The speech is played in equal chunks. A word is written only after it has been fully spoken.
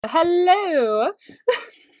Hello!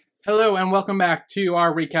 Hello and welcome back to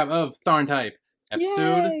our recap of TharnType,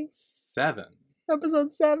 episode Yay. 7.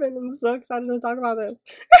 Episode 7. I'm so excited to talk about this.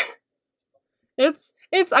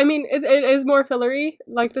 it is more fillery,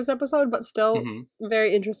 like this episode, but still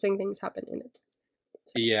very interesting things happen in it.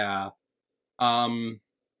 So. Yeah.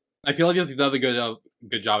 I feel like this does a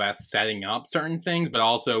good job at setting up certain things, but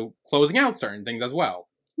also closing out certain things as well.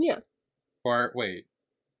 Yeah. Or, wait.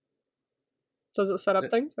 Does it set up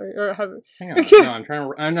things? Or have it... Hang on. No, I'm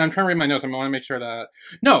trying to read my notes. I want to make sure that...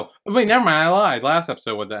 No! Wait, never mind. I lied. Last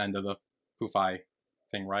episode was the end of the Pufai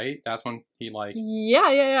thing, right? That's when he, like...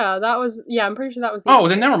 Yeah. That was... Yeah, I'm pretty sure that was the end.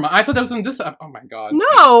 Then never mind. I thought that was in this... Oh my god.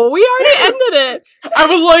 No! We already ended it! I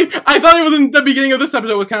was like... I thought it was in the beginning of this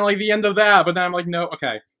episode. It was kind of like the end of that. But then I'm like, no,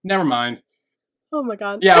 okay. Never mind. Oh my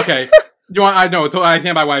god. Yeah, okay. I know. I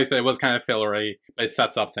stand by why I said it was kind of fillery, but it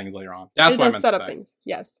sets up things later on. That's what I meant to say. It does set up things,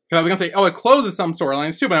 yes. Because I was going to say, it closes some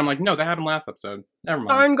storylines too, but I'm like, no, that happened last episode. Never mind.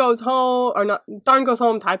 Tharn goes home, or not. Tharn goes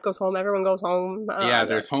home, Type goes home, everyone goes home. Yeah,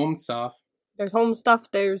 there's home stuff. There's home stuff,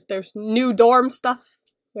 there's new dorm stuff.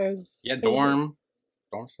 There's... Yeah, dorm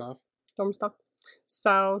stuff. Dorm stuff.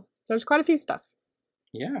 So, there's quite a few stuff.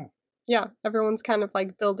 Yeah. Yeah, everyone's kind of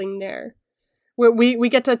like building their... We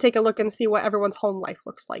get to take a look and see what everyone's home life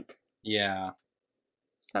looks like. Yeah.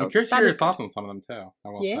 So I'm curious to hear your thoughts on some of them too. I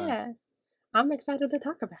will say. I'm excited to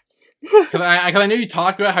talk about it. Because I know you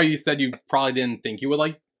talked about how you said you probably didn't think you would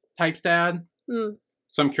like Type's dad.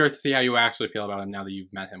 So I'm curious to see how you actually feel about him now that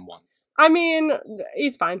you've met him once. I mean,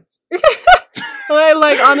 he's fine.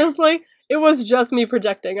 like honestly, it was just me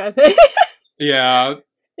projecting, I think. Yeah.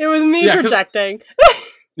 It was me projecting.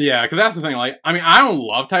 Yeah, because that's the thing, like, I mean, I don't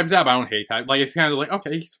love Type's dad, but I don't hate Type. Like, it's kind of like,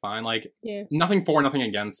 okay, he's fine. Like, nothing for, nothing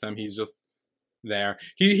against him. He's just there.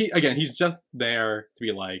 Again, he's just there to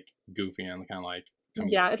be, like, goofy and kind of, like...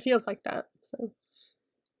 Yeah, it feels like that, so...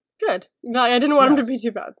 Good. No, I didn't want him to be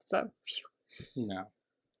too bad, so... Phew.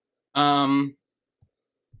 No.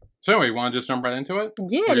 So anyway, you want to just jump right into it?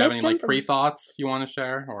 Yeah, do you have any, like, pre-thoughts you want to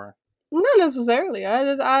share, or...? Not necessarily.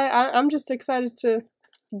 I'm just excited to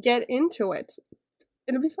get into it.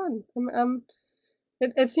 It'll be fun.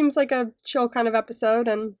 It seems like a chill kind of episode,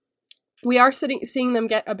 and we are seeing them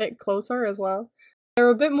get a bit closer as well. They're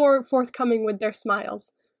a bit more forthcoming with their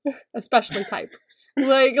smiles, especially Type.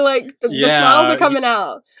 like the smiles are coming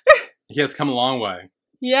out. He has come a long way.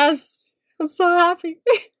 Yes, I'm so happy.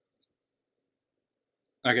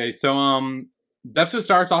 Okay, so the episode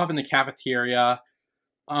starts off in the cafeteria,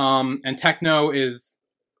 and Techno is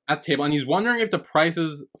at the table, and he's wondering if the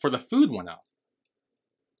prices for the food went up.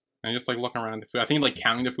 And just, like, looking around at the food. I think, like,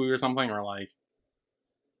 counting the food or something, or, like...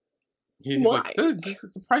 He's like,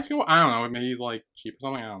 the price go... I don't know, maybe he's, like, cheap or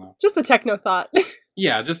something, I don't know. Just a Techno thought.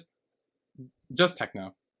 Yeah, just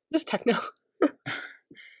Techno. Just Techno.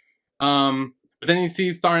 But then he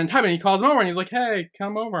sees TharnType, and he calls him over, and he's like, hey,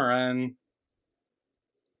 come over, and...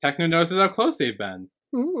 Techno notices how close they've been.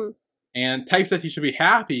 And Type says he should be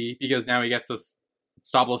happy, because now he gets to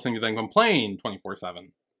stop listening to them complain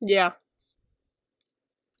 24/7. Yeah.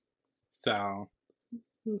 So.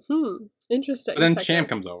 Interesting. But then Champ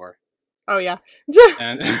comes over. Oh, yeah.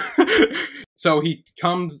 And so he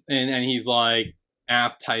comes in and he's like,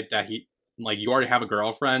 asks Type that you already have a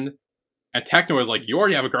girlfriend. And Techno is like, you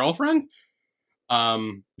already have a girlfriend?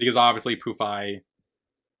 Because obviously Pufai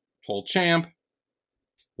told Champ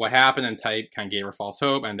what happened, and Type kind of gave her false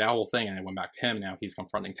hope and that whole thing, and it went back to him. Now he's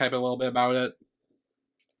confronting Type a little bit about it.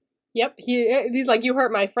 Yep, he's like, you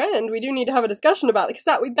hurt my friend. We do need to have a discussion about it,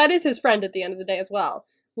 because that is his friend at the end of the day as well.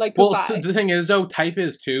 Like, Pufai. Well, so the thing is, though, Type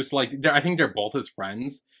is too. So, like, I think they're both his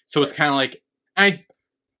friends. So it's kind of like,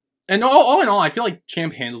 and all in all, I feel like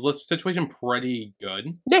Champ handles this situation pretty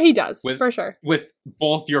good. Yeah, he does, for sure. With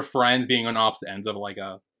both your friends being on opposite ends of, like,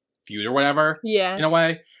 a feud or whatever. Yeah. In a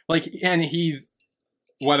way. Like, and he's,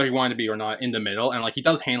 whether he wanted to be or not, in the middle. And, like, he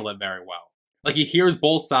does handle it very well. Like, he hears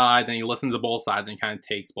both sides, and he listens to both sides, and he kind of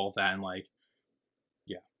takes both that, and, like,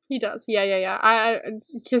 yeah. He does, yeah.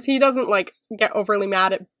 Because he doesn't, like, get overly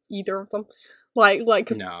mad at either of them. Like,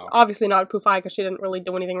 because obviously not at Pufai, because she didn't really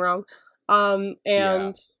do anything wrong.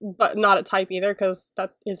 But not at Type either, because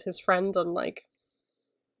that is his friend, and, like,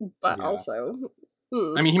 but also...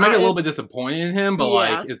 I mean, he might be a little bit disappointed in him, but,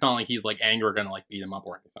 like, it's not like he's, like, angry or gonna, like, beat him up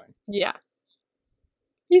or anything. Yeah.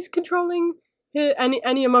 He's controlling...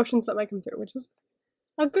 any emotions that might come through, which is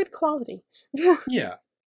a good quality. Yeah.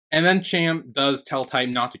 And then Champ does tell Type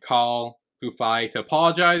not to call Pufai to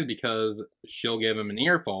apologize because she'll give him an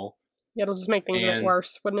earful. Yeah, it'll just make things a bit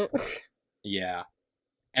worse, wouldn't it? Yeah.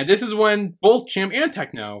 And this is when both Champ and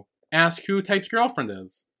Techno ask who Type's girlfriend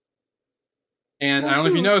is. And I don't know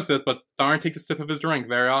if you noticed this, but Tharn takes a sip of his drink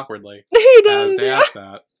very awkwardly. He does, As they yeah. ask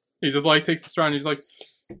that. He just, like, takes a straw and he's like...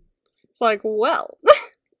 It's like, well...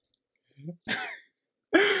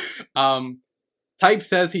 Type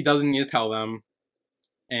says he doesn't need to tell them,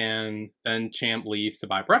 and then Champ leaves to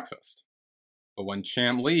buy breakfast. But when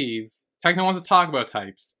Champ leaves, Techno wants to talk about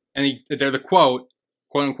Types, and they're the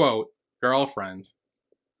quote-unquote, girlfriend,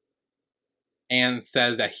 and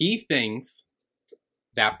says that he thinks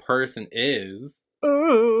that person is...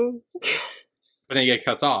 Ooh. But then he gets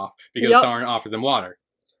cut off, because Tharn offers him water.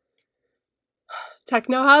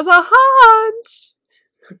 Techno has a hunch!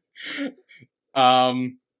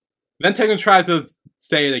 Then Techno tries to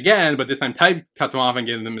say it again, but this time Type cuts him off and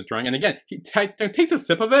gives him his drink. And again, he takes a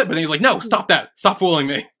sip of it, but then he's like, no, stop that. Stop fooling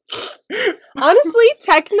me. Honestly,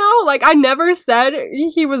 Techno, like, I never said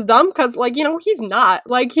he was dumb, because, like, you know, he's not.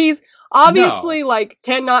 Like, he's obviously, like,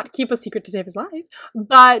 cannot keep a secret to save his life,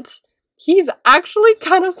 but he's actually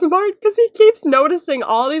kind of smart, because he keeps noticing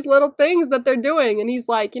all these little things that they're doing, and he's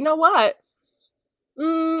like, you know what?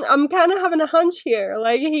 I'm kind of having a hunch here.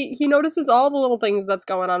 Like, he notices all the little things that's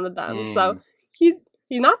going on with them, so he's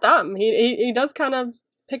not dumb. He does kind of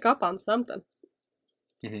pick up on something.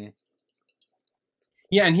 Mm-hmm.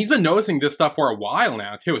 Yeah, and he's been noticing this stuff for a while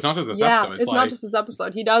now, too. It's not just this episode. It's not just this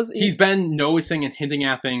episode. He's been noticing and hinting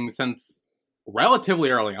at things since relatively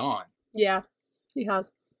early on. Yeah, he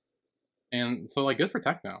has. And so, like, good for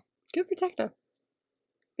Techno. Good for Techno.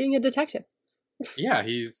 Being a detective. Yeah,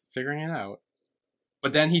 he's figuring it out.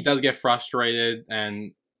 But then he does get frustrated,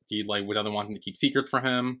 and he, like, doesn't want him to keep secrets from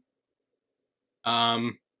him.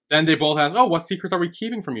 Then they both ask, oh, what secrets are we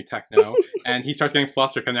keeping from you, Techno? And he starts getting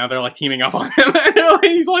flustered, because now they're, like, teaming up on him. And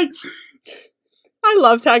he's like... I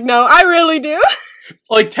love Techno. I really do.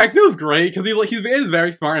 Like, Techno's great, because he is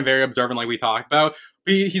very smart and very observant, like we talked about.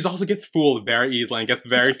 But he's also gets fooled very easily and gets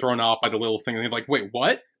very thrown off by the little thing. And he's like, wait,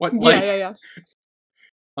 what? What? Like, yeah.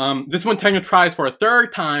 This one, Techno tries for a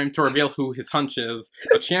third time to reveal who his hunch is,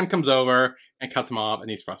 but Champ comes over and cuts him off, and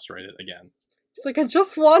he's frustrated again. It's like, I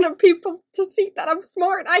just wanted people to see that I'm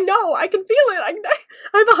smart. I know. I can feel it. I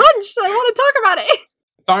have a hunch. I want to talk about it.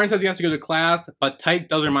 Tharn says he has to go to class, but Type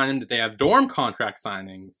does remind him that they have dorm contract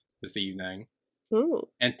signings this evening. Ooh.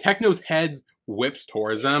 And Techno's head whips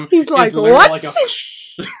towards them. He's like, what? Like a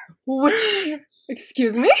Which?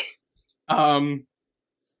 Excuse me?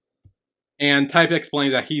 And Type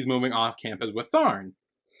explains that he's moving off campus with Tharn.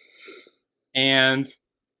 And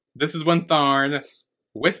this is when Tharn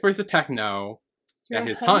whispers to Techno that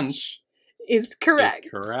his hunch is correct.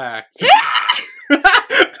 So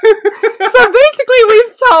basically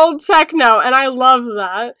we've told Techno, and I love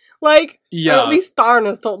that. Like, at least Tharn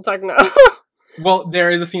has told Techno. Well, there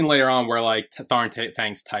is a scene later on where, like, Tharn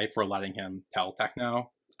thanks Type for letting him tell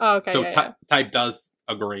Techno. Oh, okay, so Type does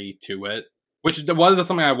agree to it. Which was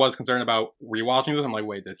something I was concerned about rewatching this. I'm like,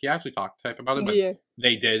 wait, did he actually talk to Type about it? But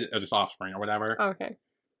they did, just off screen or whatever. Okay.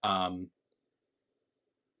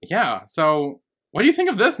 Yeah, so what do you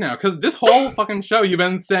think of this now? Because this whole fucking show, you've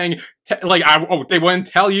been saying, they wouldn't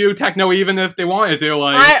tell you Techno even if they wanted to,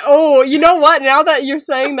 like... you know what? Now that you're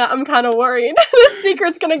saying that, I'm kind of worried. This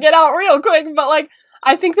secret's gonna get out real quick, but, like,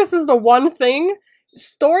 I think this is the one thing...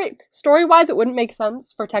 Story-wise, it wouldn't make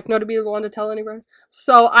sense for Techno to be the one to tell anyone.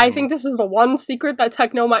 So I think this is the one secret that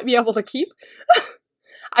Techno might be able to keep.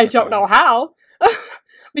 I don't know how.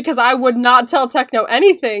 Because I would not tell Techno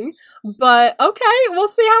anything. But okay, we'll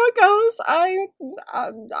see how it goes.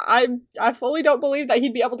 I fully don't believe that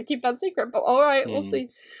he'd be able to keep that secret, but alright, we'll see.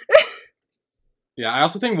 Yeah, I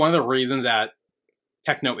also think one of the reasons that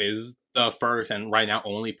Techno is the first and right now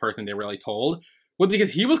only person they really told was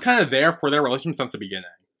because he was kind of there for their relationship since the beginning.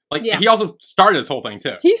 Like, he also started this whole thing,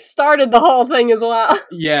 too. He started the whole thing as well.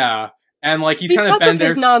 Yeah. And, like, he's kind of been there... Because of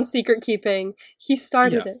his non-secret keeping, he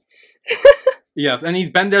started it. Yes, and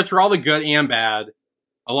he's been there through all the good and bad.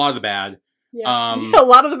 A lot of the bad. Yeah. A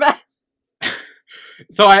lot of the bad.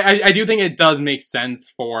 So I do think it does make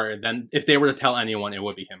sense for them. If they were to tell anyone, it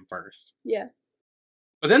would be him first. Yeah.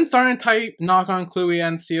 But then TharnType knock on Chloe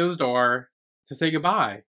and Sio's door to say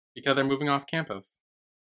goodbye. Because they're moving off campus.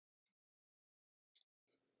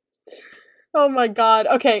 Oh my god.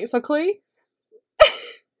 Okay, so Klee,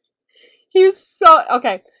 he's so...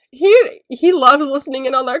 Okay, he loves listening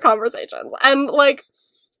in on their conversations. And, like,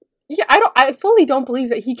 yeah, I fully don't believe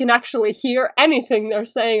that he can actually hear anything they're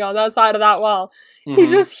saying on that side of that wall. He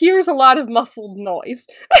just hears a lot of muffled noise.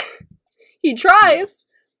 He tries,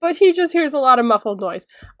 but he just hears a lot of muffled noise.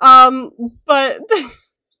 But...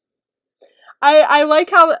 I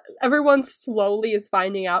like how everyone slowly is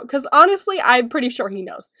finding out, because honestly, I'm pretty sure he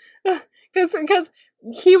knows. Because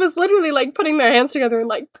he was literally, like, putting their hands together and,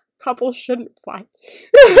 like, couples shouldn't fight.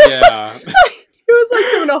 Yeah. He was like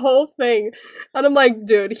doing a whole thing, and I'm like,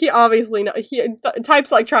 dude, he obviously knows.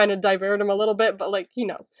 Type's like trying to divert him a little bit, but like he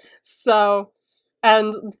knows. So,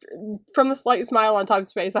 and from the slight smile on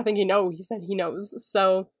Type's face, I think he said he knows.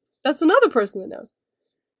 So that's another person that knows.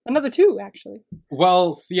 Another two, actually.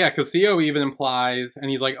 Well, yeah, because Theo even implies, and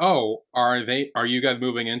he's like, "Oh, are you guys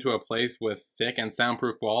moving into a place with thick and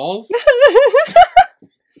soundproof walls?"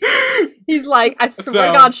 He's like, "I swear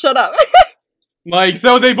to God, shut up." Like,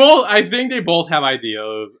 so I think they both have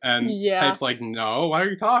ideas, and Type's like, "No, what are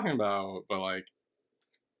you talking about?" But like,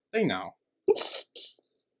 they know.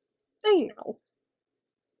 They know.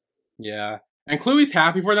 Yeah. And Chloe's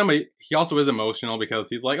happy for them, but he also is emotional because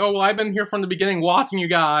he's like, "Oh, well, I've been here from the beginning watching you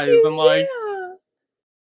guys." I'm like... Yeah.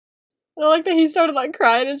 I like that he started, like,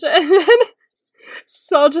 crying and shit, and then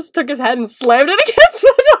Saul just took his head and slammed it against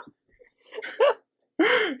the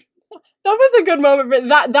door. That was a good moment. But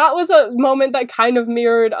that was a moment that kind of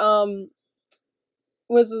mirrored, it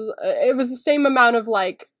was the same amount of,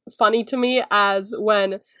 like, funny to me as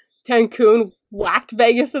when Cancun whacked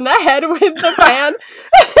Vegas in the head with the fan.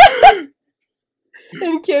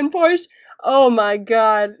 In Kin Porsche. Oh my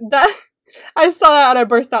god. I saw that and I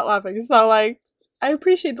burst out laughing. So, like, I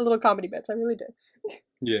appreciate the little comedy bits. I really do.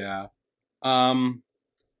 Yeah. And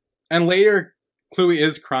later, Chloe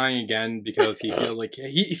is crying again because he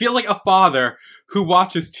feels like a father who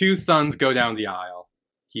watches two sons go down the aisle.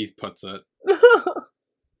 He puts it.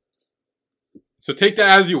 So take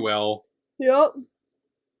that as you will. Yep.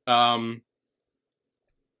 And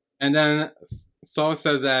then Saul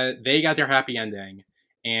says that they got their happy ending,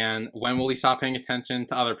 and when will he stop paying attention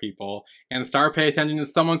to other people and start paying attention to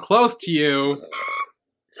someone close to you?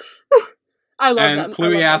 I love that. And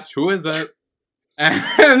Chloe asks, "Who is it?"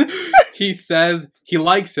 And he says he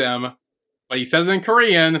likes him, but he says it in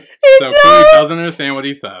Korean, so Chloe doesn't understand what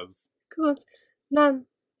he says. Because 난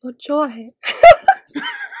너 좋아해.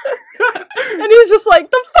 And he's just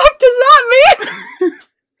like, the fuck does that mean?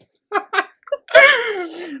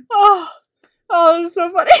 Oh, it's so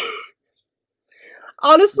funny.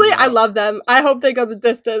 Honestly, yeah. I love them. I hope they go the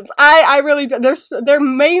distance. I really do. They're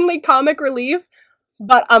mainly comic relief,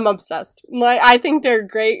 but I'm obsessed. Like, I think they're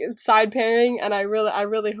great side pairing, and I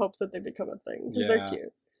really hope that they become a thing because they're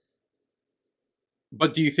cute.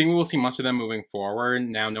 But do you think we will see much of them moving forward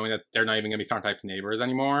now, knowing that they're not even going to be TharnType's neighbors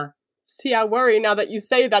anymore? See, I worry now that you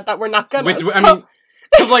say that we're not gonna. I mean,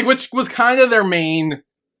 because which was kind of their main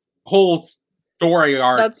whole story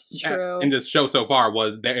arc. That's true. In this show so far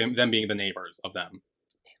was them being the neighbors of them.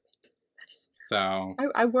 So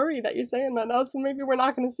I worry that you're saying that now, so maybe we're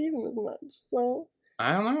not going to see them as much. So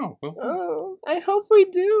I don't know. We'll see. Oh, I hope we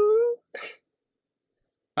do.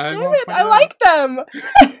 Damn it! I like them.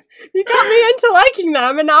 You got me into liking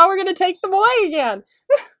them, and now we're going to take them away again.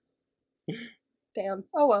 Damn.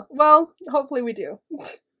 Oh well. Well, hopefully we do.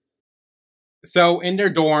 So in their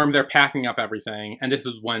dorm, they're packing up everything, and this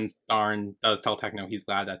is when Tharn does tell Techno he's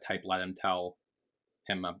glad that Type let him tell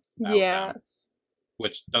him about them.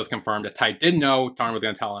 Which does confirm that Type did know Tharn was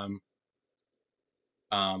going to tell him.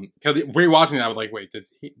 Because rewatching that, I was like, wait, did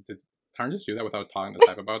Tharn just do that without talking to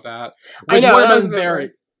Type about that? Which I know, that was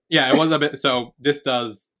very... Yeah, it was a bit... So this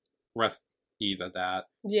does rest ease at that.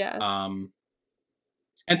 Yeah.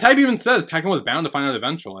 And Type even says Techno was bound to find out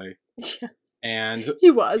eventually. Yeah. And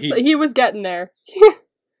he was getting there.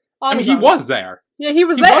 I mean, he was there. Yeah, he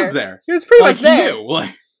was there. He was pretty much there. He knew.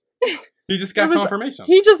 Like, he just got confirmation.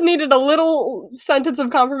 He just needed a little sentence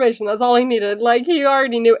of confirmation. That's all he needed. Like, he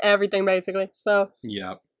already knew everything, basically. So.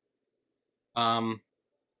 Yep. And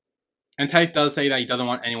Type does say that he doesn't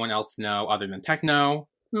want anyone else to know other than Techno.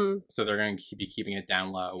 So they're going to be keeping it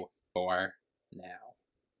down low for now.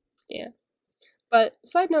 Yeah. But,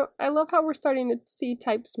 side note, I love how we're starting to see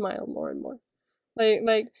Type smile more and more.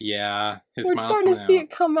 Like yeah, we're starting to see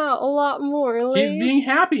it come out a lot more. Like, he's being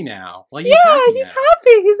happy now. Like, he's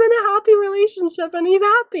happy. He's in a happy relationship, and he's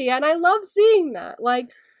happy, and I love seeing that.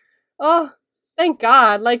 Like, oh, thank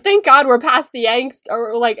God. Like, thank God we're past the angst,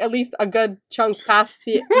 or like at least a good chunk past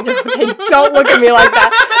the. Don't look at me like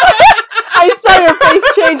that. I saw your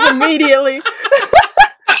face change immediately. You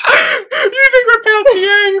think we're past the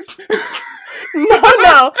angst?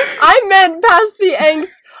 No. I meant past the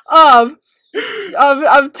angst of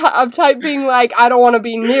Type being like, I don't want to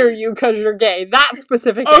be near you because you're gay. That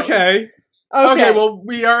specific angst. Okay, well,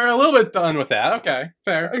 we are a little bit done with that. Okay,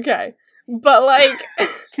 fair. Okay. But, like,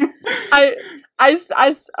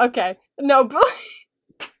 okay. No, but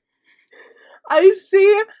I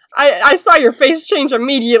saw your face change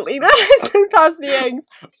immediately. That I said past the angst.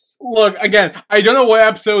 Look, again, I don't know what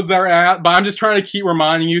episodes they're at, but I'm just trying to keep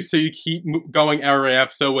reminding you so you keep going every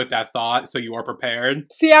episode with that thought so you are prepared.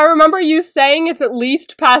 See, I remember you saying it's at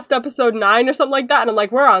least past episode 9 or something like that, and I'm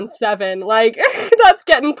like, we're on 7. Like, that's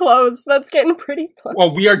getting close. That's getting pretty close.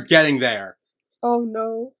 Well, we are getting there. Oh,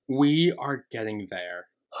 no. We are getting there.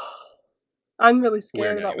 I'm really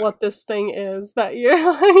scared about what this thing is that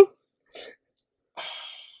you're like...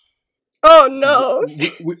 Oh, no.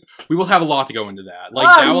 We will have a lot to go into that. Like,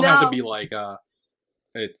 that will have to be like,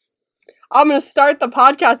 it's... I'm gonna start the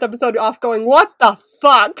podcast episode off going, what the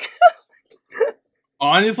fuck?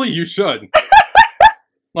 Honestly, you should.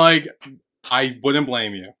 Like, I wouldn't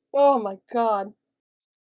blame you. Oh my god.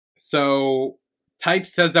 So, Type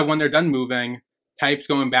says that when they're done moving, Type's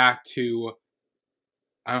going back to...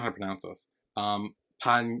 I don't know how to pronounce this. Yeah,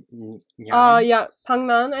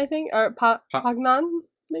 Pangnan, I think? Or Pangnan,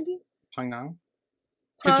 maybe? Pangnan?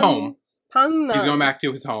 His home. Pangnan. He's going back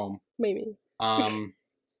to his home. Maybe.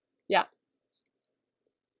 Yeah.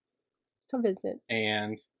 Come visit.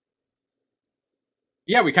 And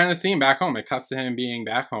yeah, we kind of see him back home. It cuts to him being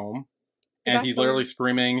back home. And he's literally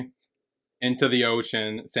screaming into the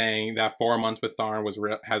ocean, saying that 4 months with Tharn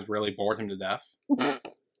has really bored him to death.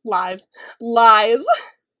 Lies. Lies.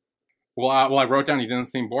 Well, I wrote down he didn't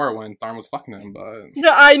seem bored when Tharn was fucking him, but...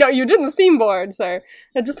 Yeah, I know, you didn't seem bored, sir.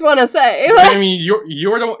 I just want to say. I mean,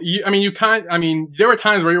 there were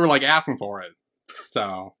times where you were, like, asking for it.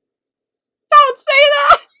 So... Don't say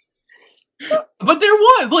that! But there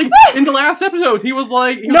was! Like, in the last episode, he was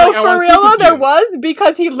like... No, for real though, there was,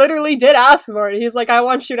 because he literally did ask for it. He's like, I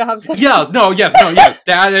want you to have sex yes.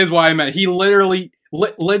 That is what I meant. He literally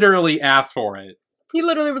asked for it. He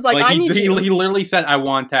literally was like I need you. He literally said, I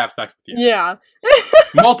want to have sex with you. Yeah.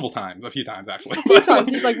 Multiple times. A few times, actually. A few times.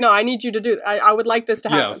 He's like, no, I need you to do it. I would like this to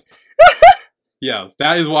happen. Yes. Yes,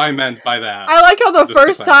 that is what I meant by that. I like how the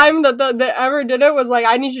first time that they ever did it was like,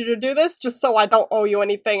 I need you to do this just so I don't owe you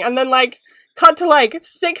anything. And then, like, cut to, like,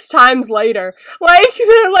 6 times later. Like,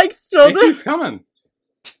 they're, like, still doing it. It keeps coming.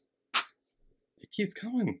 It keeps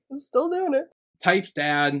coming. Still doing it. Type's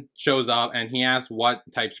dad shows up and he asks what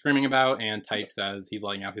Type's screaming about, and Type says he's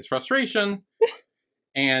letting out his frustration.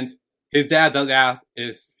 And his dad does ask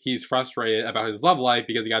if he's frustrated about his love life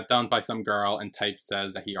because he got dumped by some girl, and Type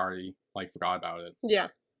says that he already, like, forgot about it. Yeah.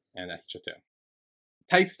 And that he should too.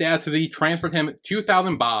 Type's dad says he transferred him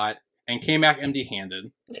 2,000 baht and came back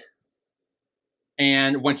empty-handed.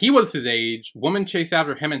 And when he was his age, women chased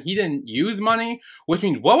after him and he didn't use money, which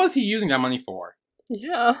means what was he using that money for?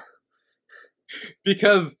 Yeah.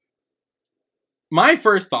 Because my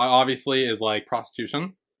first thought, obviously, is, like,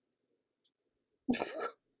 prostitution.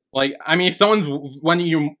 Like, I mean, if someone's lending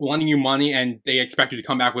you money and they expect you to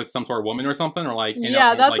come back with some sort of woman or something, or, like...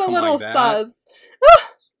 Yeah, that's like a little like sus.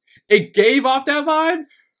 It gave off that vibe,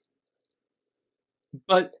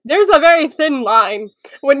 but... There's a very thin line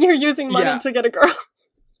when you're using money to get a girl.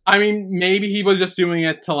 I mean, maybe he was just doing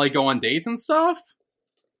it to, like, go on dates and stuff?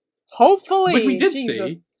 Hopefully. Which we did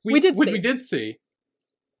see. We did see.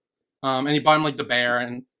 And he bought him, like, the bear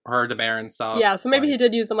and stuff. Yeah, so maybe he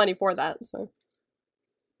did use the money for that, so.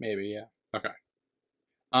 Maybe, yeah. Okay.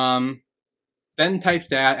 Then Type's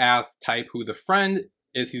dad asks Type who the friend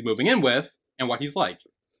is he's moving in with and what he's like.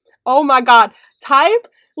 Oh my god. Type?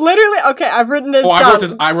 Literally, okay, I've written this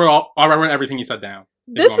down. I wrote everything he said down.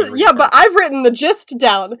 But I've written the gist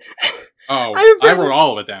down. Oh, I wrote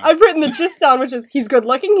all of it down. I've written the gist down, which is, he's good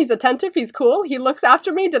looking, he's attentive, he's cool, he looks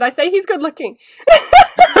after me. Did I say he's good looking?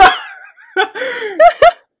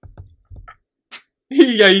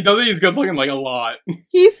 Yeah, he does it. He's good looking, like, a lot.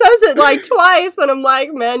 He says it, like, twice, and I'm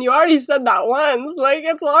like, man, you already said that once. Like,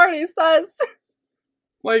 it's already says.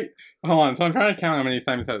 Like, hold on. So I'm trying to count how many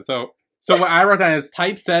times he said it. So what I wrote down is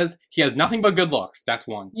Type says he has nothing but good looks. That's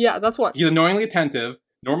one. Yeah, that's one. He's annoyingly attentive,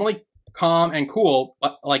 normally calm and cool,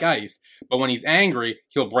 like ice. But when he's angry,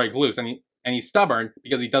 he'll break loose. And he's stubborn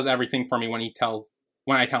because he does everything for me when I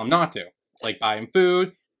tell him not to. Like, buy him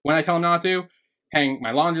food when I tell him not to. Hang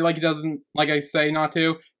my laundry like he doesn't, like I say not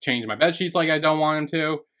to. Change my bed sheets like I don't want him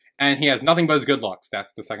to. And he has nothing but his good looks.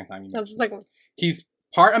 That's the second time. That's the second one. He's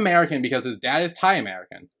part American because his dad is Thai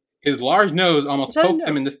American. His large nose almost poked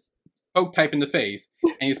Type in the face.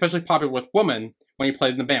 And he's especially popular with women when he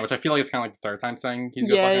plays in the band, which I feel like it's kind of like the third time saying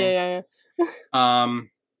he's good looking. Yeah.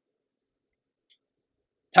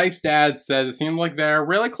 Type's dad says it seems like they're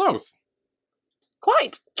really close.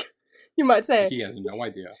 Quite. You might say. He has no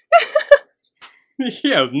idea.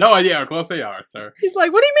 He has no idea how close they are, sir. He's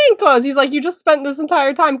like, what do you mean close? He's like, you just spent this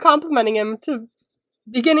entire time complimenting him to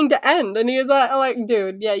beginning to end. And he's like,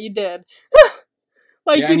 dude, yeah, you did.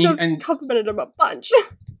 Like, you just complimented him a bunch.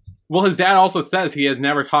 Well, his dad also says he has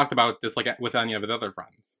never talked about this like with any of his other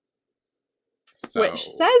friends. So... Which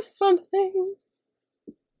says something.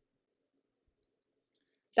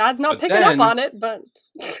 Dad's not picking up on it, but...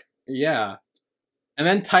 yeah. And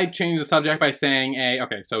then Type changed the subject by saying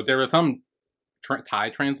okay, so there was some Thai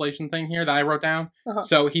translation thing here that I wrote down.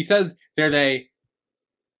 So he says they're a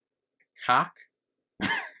cock.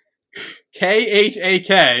 Khak.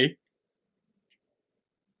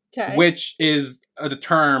 Okay. Which is the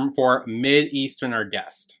term for Mid-Easterner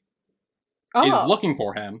guest. Is looking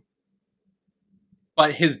for him.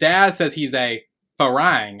 But his dad says he's a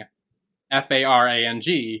Farang.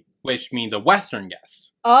 Farang, which means a Western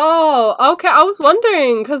guest. Oh, okay. I was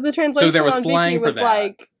wondering, because the translation so there was on slang Viki was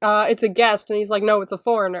like, it's a guest, and he's like, no, it's a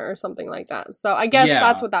foreigner, or something like that. So I guess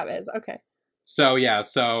that's what that is. Okay. So he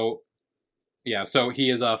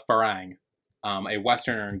is a Farang, a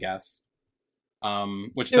Westerner guest.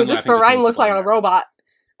 Which dude, this Farang looks like a robot.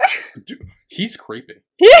 Dude, he's creepy.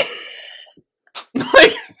 He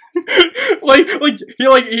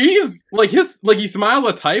smiles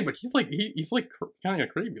at Type, but he's kind of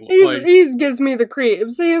creepy. He gives me the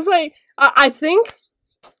creeps. He's like, I think,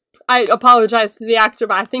 I apologize to the actor,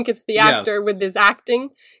 but I think it's the actor with his acting,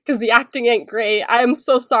 because the acting ain't great. I am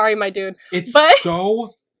so sorry, my dude. It's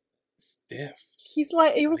so stiff. He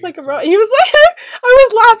was like, I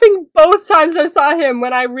was laughing both times I saw him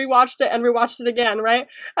when I rewatched it and rewatched it again, right?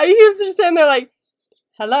 He was just sitting there like,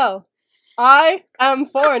 hello, I am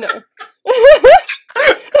foreigner. He was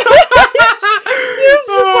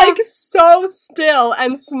just like so still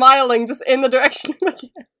and smiling just in the direction of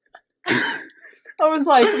I was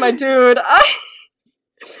like, my dude,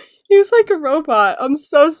 he was like a robot. I'm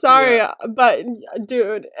so sorry, but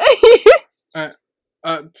dude.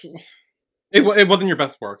 It wasn't your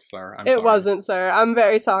best work, sir. I'm sorry. It wasn't, sir. I'm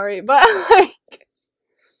very sorry, but like,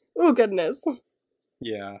 oh goodness.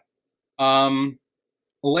 Yeah.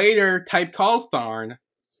 Later, Type calls Tharn,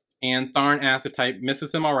 and Tharn asks if Type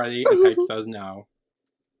misses him already, and Type says no.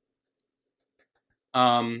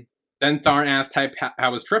 Then Tharn asks Type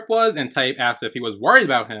how his trip was, and Type asks if he was worried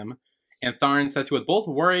about him, and Tharn says he was both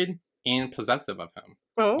worried and possessive of him.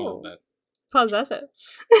 Oh, a little bit. Possessive.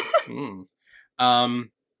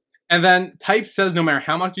 And then Type says, no matter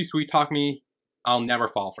how much you sweet talk me, I'll never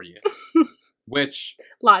fall for you. Which...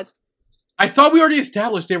 lies. I thought we already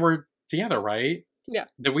established they were together, right? Yeah.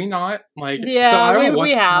 Did we not? Yeah, so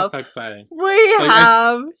we have. Type's saying. We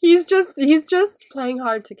have. He's just playing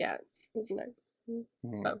hard to get, isn't it?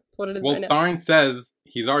 That's what it is right now. Tharn says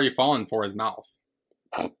he's already fallen for his mouth.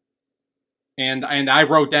 And I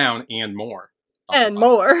wrote down, and more. And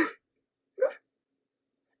more. ...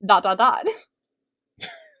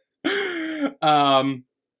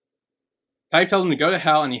 Type tells him to go to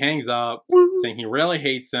hell, and he hangs up, saying he really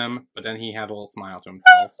hates him, but then he had a little smile to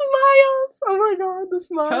himself. He smiles! Oh my god, the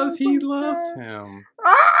smile. Because he loves him.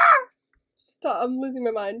 Stop, I'm losing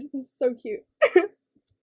my mind. This is so cute.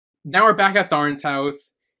 Now we're back at Tharn's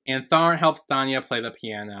house, and Tharn helps Thanya play the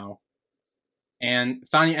piano. And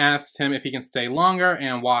Thanya asks him if he can stay longer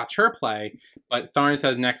and watch her play, but Tharn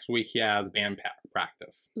says next week he has band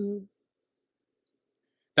practice.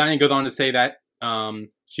 Thanya goes on to say that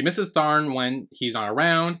she misses Tharn when he's not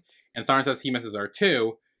around, and Tharn says he misses her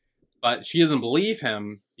too, but she doesn't believe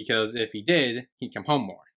him because if he did, he'd come home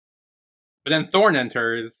more. But then Thorn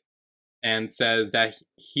enters and says that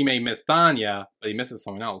he may miss Thanya, but he misses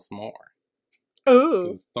someone else more. Ooh.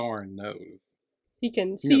 Because Thorn knows. He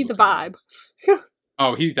can see the vibe.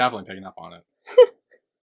 Oh, he's definitely picking up on it.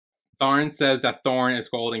 Tharn says that Thorn is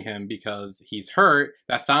scolding him because he's hurt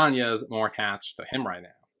that Thanya is more attached to him right now.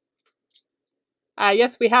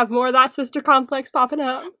 Yes, we have more of that sister complex popping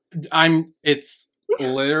up. It's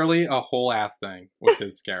literally a whole ass thing with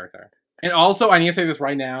his character. And also, I need to say this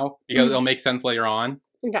right now because it'll make sense later on.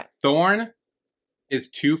 Okay. Thorn is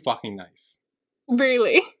too fucking nice.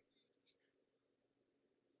 Really?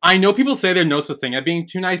 I know people say there's no such thing as being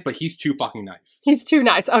too nice, but he's too fucking nice. He's too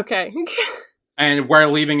nice, okay. And we're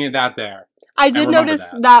leaving it that there. I did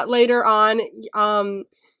notice that later on,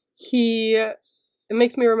 it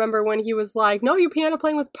makes me remember when he was like, no, your piano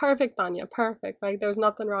playing was perfect, Thanya, perfect. Like, there was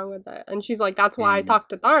nothing wrong with it. And she's like, that's why I talked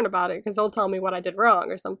to Tharn about it, because he'll tell me what I did wrong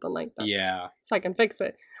or something like that. Yeah. So I can fix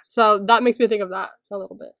it. So that makes me think of that a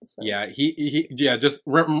little bit. So. Yeah, just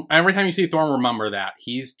every time you see Thorn, remember that.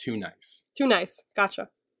 He's too nice. Too nice. Gotcha.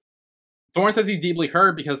 Thorn says he's deeply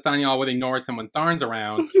hurt because Thanya always ignores him when Tharn's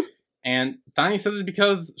around. And Thanya says it's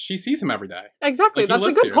because she sees him every day. Exactly. That's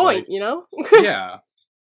a good point, you know? Yeah.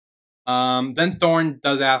 Then Thorn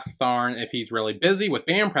does ask Tharn if he's really busy with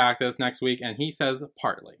band practice next week, and he says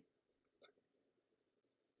partly.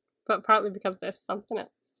 But partly because there's something else.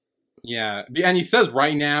 Yeah, and he says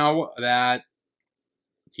right now that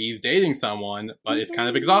he's dating someone, but it's kind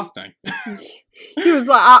of exhausting. He was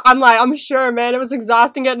I'm sure, man, it was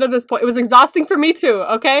exhausting getting to this point. It was exhausting for me too,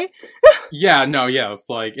 okay? Yeah, no, yeah, it's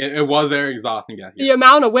like, it was very exhausting getting The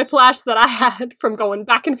amount of whiplash that I had from going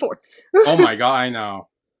back and forth. Oh my god, I know.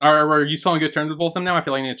 Are you still on good terms with both of them now? I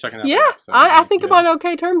feel like I need to check it out. Yeah, I think I'm on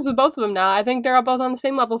okay terms with both of them now. I think they're both on the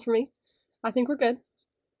same level for me. I think we're good.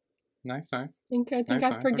 Nice. I think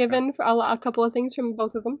I've forgiven for a couple of things from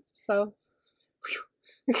both of them. So,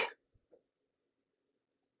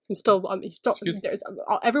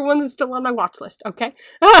 everyone's still on my watch list. Okay,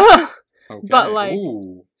 Okay. but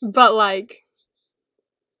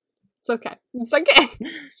it's okay. It's okay.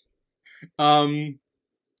 And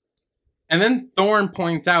then Thorn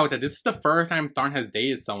points out that this is the first time Thorn has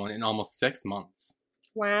dated someone in almost 6 months.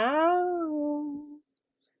 Wow,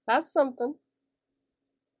 that's something.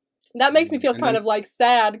 That makes me feel kind of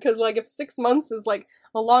sad, because if 6 months is a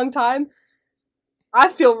long time, I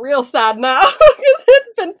feel real sad now because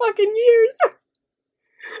it's been fucking years.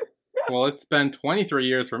 Well, it's been 23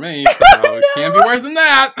 years for me, so it can't be worse than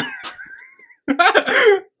that.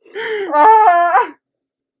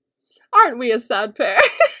 Aren't we a sad pair?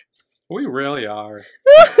 We really are.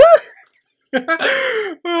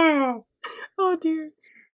 Oh dear.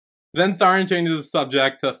 Then Tharn changes the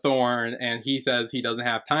subject to Thorn, and he says he doesn't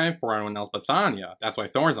have time for anyone else but Thanya. That's why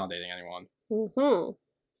Thorn's not dating anyone. Mm-hmm.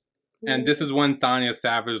 And this is when Thanya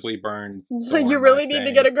savagely burns Thorn. You really need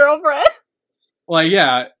to get a girlfriend?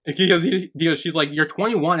 Yeah, because she's like, you're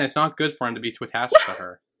 21, and it's not good for him to be too attached to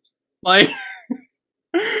her. Which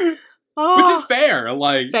is fair.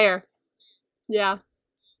 Fair. Yeah.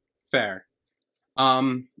 Fair.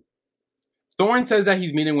 Thorn says that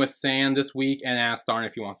he's meeting with San this week and asks Thorn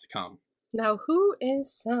if he wants to come. Now, who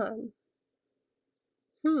is San?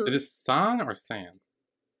 Is it San or San?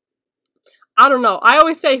 I don't know. I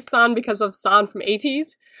always say San because of San from 80s.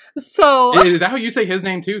 So... Is that how you say his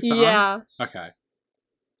name too, San? Yeah. Okay.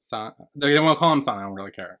 San. They don't want to call him San. I don't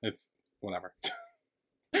really care. It's whatever.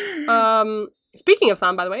 Speaking of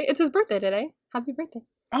San, by the way, it's his birthday today. Happy birthday.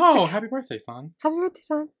 Oh, happy birthday, San. Happy birthday,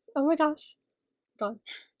 San. Oh my gosh. God.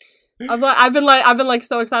 I've been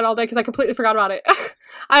so excited all day because I completely forgot about it.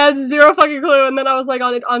 I had zero fucking clue, and then I was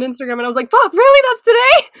on Instagram, and I was like, "Fuck, really? That's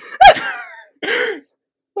today?"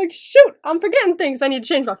 Shoot, I'm forgetting things. I need to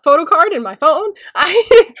change my photo card in my phone.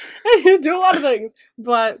 I need to do a lot of things.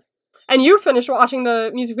 And you finished watching the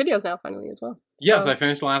music videos now, finally, as well. Yes, I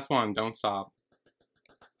finished the last one. Don't stop.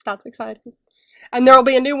 That's exciting. And there will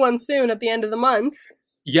be a new one soon at the end of the month.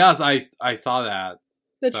 Yes, I saw that.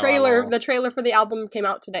 The trailer for the album came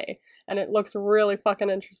out today, and it looks really fucking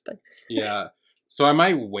interesting. Yeah. So I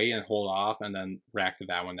might wait and hold off and then react to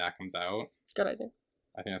that when that comes out. Good idea.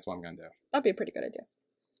 I think that's what I'm gonna do. That'd be a pretty good idea.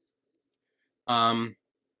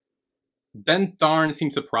 Then Thorn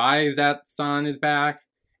seems surprised that San is back,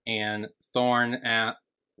 and Thorn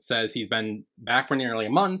says he's been back for nearly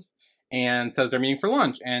a month, and says they're meeting for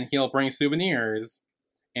lunch, and he'll bring souvenirs,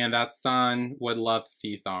 and that San would love to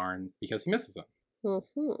see Thorn because he misses him.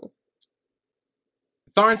 Mm-hmm.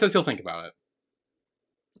 Thorn says he'll think about it.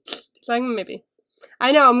 Maybe.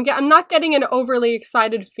 I know, I'm not getting an overly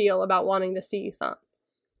excited feel about wanting to see San.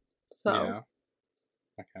 So. Yeah.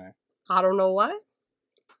 Okay. I don't know why.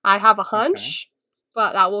 I have a hunch,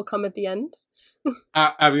 but that will come at the end.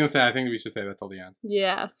 I was gonna say, I think we should say that till the end.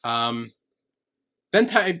 Yes. Then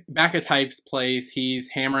back at Type's place, he's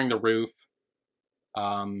hammering the roof.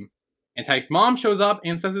 And Type's mom shows up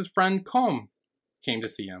and says his friend Combe came to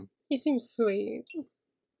see him. He seems sweet.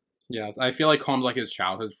 Yes, I feel like Combe's like his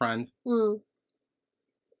childhood friend. Most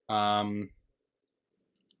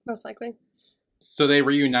likely. So they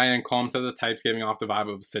reunite, and Combe says the Type's giving off the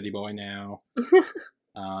vibe of a city boy now.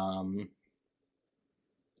 And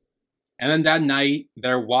then that night,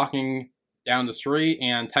 they're walking down the street,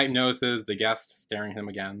 and Type notices the guest staring at him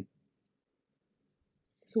again.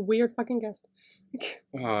 It's a weird fucking guest.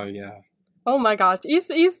 Oh, yeah. Oh my gosh.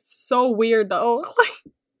 He's so weird, though.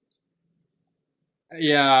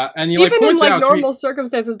 Yeah, and he even points in out normal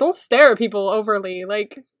circumstances, don't stare at people overly.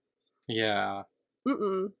 Yeah.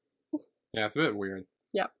 Mm-mm. Yeah, it's a bit weird.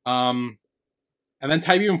 Yeah. And then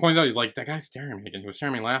Type even points out, he's like, that guy's staring at me again. He was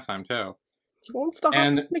staring at me last time, too. He won't stop.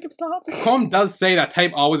 And make him stop. Combe does say that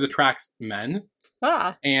Type always attracts men.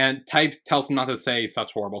 Ah. And Type tells him not to say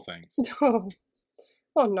such horrible things.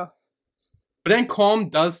 Oh no. But then Combe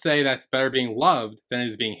does say that it's better being loved than it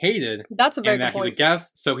is being hated. That's a very good point. And that he's a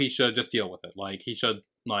guest, so he should just deal with it. He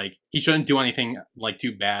shouldn't do anything,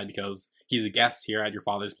 too bad because he's a guest here at your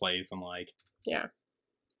father's place, and Yeah.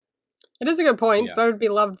 It is a good point. Yeah. Better to be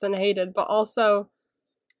loved than hated, but also,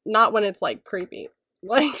 not when it's like creepy.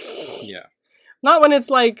 Like, Yeah. not when it's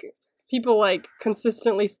like people like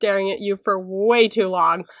consistently staring at you for way too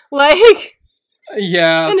long. Like,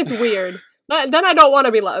 Yeah. and it's weird. Then I don't want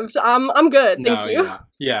to be loved. I'm good. Thank you. Yeah.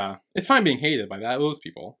 Yeah. It's fine being hated by those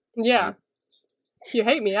people. Yeah. Like, If you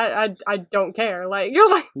hate me, I don't care. Like, you're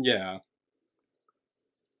like... Yeah.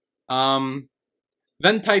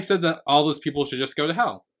 Then Type said that all those people should just go to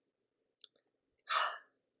hell.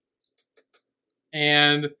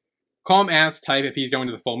 And Calm asks Type if he's going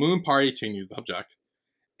to the full moon party, changing the subject.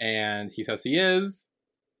 And he says he is.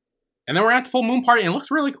 And then we're at the full moon party, and it looks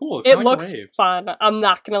really cool. It's It like looks fun. I'm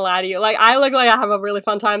not gonna lie to you. Like, I look like I have a really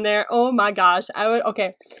fun time there. Oh my gosh.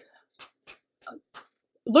 Okay.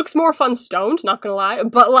 Looks more fun stoned, not gonna lie.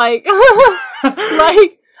 But, like,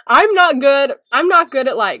 like, I'm not good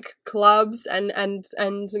at, like, clubs and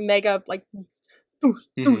mega, like,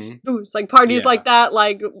 booze, like, parties like that,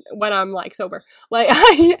 like, when I'm, like, sober. Like,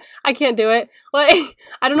 I can't do it. Like,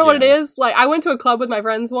 I don't know what it is. Like, I went to a club with my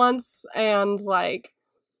friends once, and, like,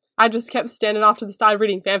 I just kept standing off to the side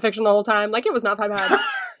reading fanfiction the whole time. Like, it was not my vibe.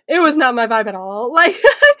 It was not my vibe at all. Like,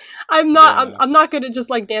 I'm not good at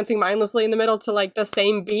just, like, dancing mindlessly in the middle to, like, the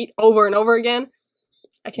same beat over and over again.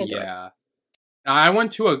 I can't do it. Yeah. I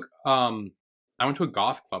went to a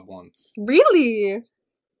goth club once. Really?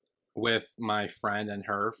 With my friend and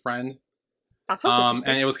her friend. That sounds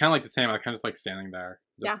interesting. And it was kind of like the same. I was kind of just like standing there,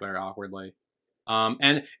 just very awkwardly.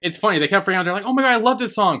 And it's funny. They kept freaking out. They're like, "Oh my god, I love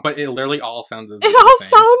this song!" But it literally all sounds the same. It all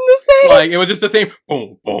sounds the same. Like, it was just the same.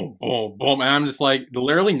 Boom, boom, boom, boom. And I'm just like,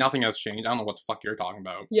 literally nothing has changed. I don't know what the fuck you're talking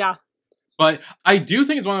about. Yeah. But I do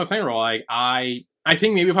think it's one of those things where, like, I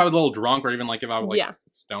think maybe if I was a little drunk, or even like if I was like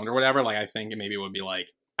stoned or whatever, like, I think maybe it would be like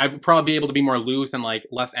I'd probably be able to be more loose and like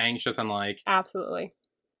less anxious and like absolutely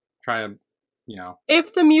try to, you know,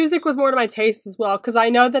 if the music was more to my taste as well, because I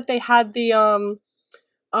know that they had the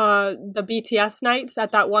BTS nights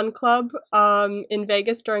at that one club in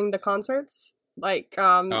Vegas during the concerts. Like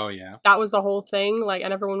oh yeah, that was the whole thing. Like,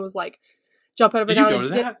 and everyone was like jumping up and down. Did you go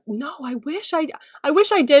to that? No, I wish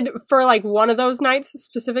I did for like one of those nights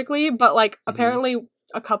specifically, but like apparently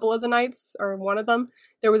a couple of the nights, or one of them,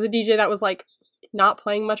 there was a DJ that was like not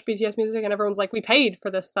playing much BTS music, and everyone's like, "We paid for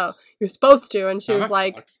this though. You're supposed to." And she was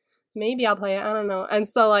like, sucks. "Maybe I'll play it. I don't know." And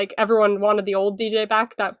so like everyone wanted the old DJ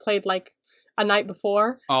back that played like a night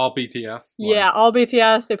before. All BTS. Like... Yeah, all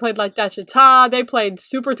BTS. They played like Dachita. They played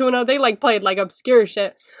Super Tuna. They like played like obscure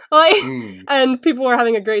shit. Like, and people were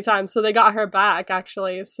having a great time. So they got her back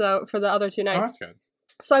actually. So for the other 2 nights. Oh, that's good.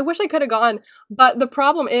 So I wish I could have gone, but the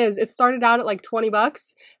problem is it started out at like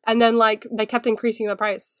 $20, and then like they kept increasing the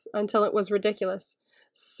price until it was ridiculous.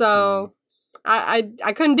 So I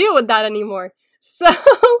couldn't deal with that anymore. So,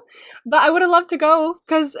 but I would have loved to go,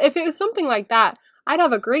 because if it was something like that, I'd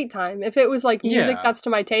have a great time. If it was like music that's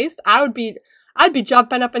to my taste, I'd be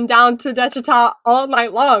jumping up and down to Dachita all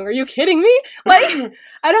night long. Are you kidding me? Like,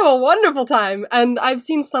 I'd have a wonderful time. And I've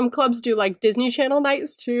seen some clubs do like Disney Channel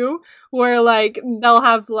nights too, where like they'll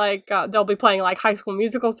have like they'll be playing like High School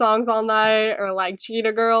Musical songs all night, or like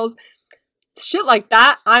Cheetah Girls. Shit like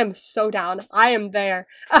that, I'm so down. I am there.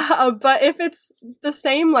 But if it's the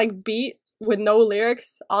same like beat with no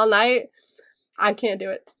lyrics all night, I can't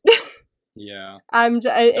do it. Yeah.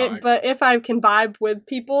 But if I can vibe with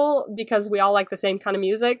people because we all like the same kind of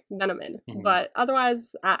music, then I'm in. But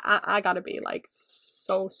otherwise, I gotta be like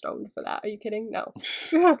so stoned for that. Are you kidding? No.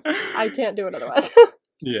 I can't do it otherwise.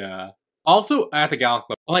 Yeah. Also, at the Gala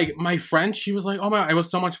Club, like, my friend, she was like, "Oh my, it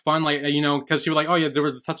was so much fun," like, you know, because she was like, "Oh yeah, there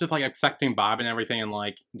was such a, like, accepting vibe and everything, and,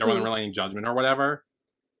 like, there wasn't really any judgment or whatever."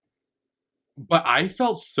 But I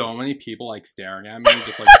felt so many people, like, staring at me,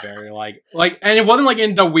 just, like, very, like, and it wasn't, like,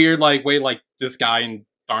 in the weird, like, way, like, this guy in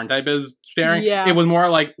TharnType is staring. Yeah. It was more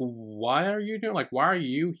like, "What are you doing? Like, why are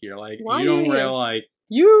you here? Like, you don't really, like...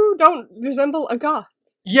 You don't resemble a goth."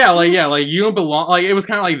 Yeah, like, you don't belong, like, it was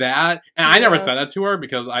kind of like that, and I never said that to her,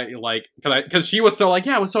 because because she was so, like,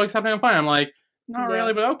 yeah, it was so accepting and fun. I'm like, not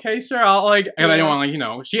really, but okay, sure, I'll, like, and I didn't want, like, you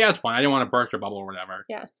know, she had fun, I didn't want to burst her bubble or whatever.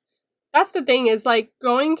 Yeah. That's the thing, is, like,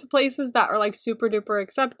 going to places that are, like, super duper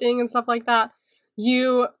accepting and stuff like that,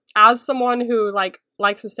 you, as someone who, like,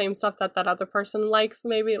 likes the same stuff that other person likes,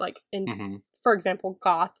 maybe, like, in, for example,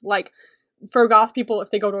 goth, like, for goth people, if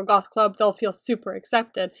they go to a goth club, they'll feel super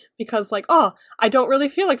accepted, because, like, oh, I don't really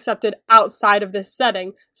feel accepted outside of this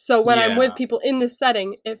setting, so when I'm with people in this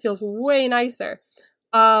setting, it feels way nicer.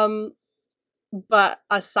 But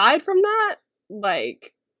aside from that,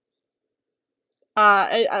 like,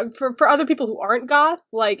 for other people who aren't goth,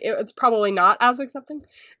 like, it's probably not as accepting,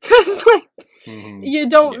 because, like, you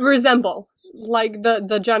don't resemble, like,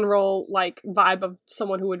 the general, like, vibe of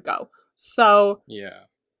someone who would go. So, yeah.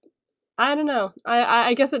 I don't know.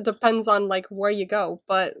 I guess it depends on like where you go,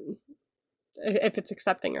 but if it's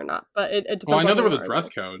accepting or not. But it depends. Well, I know on there where was you a are, dress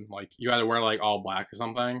though. code. Like you had to wear like all black or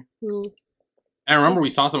something. Mm. And I remember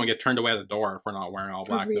we saw someone get turned away at the door for not wearing all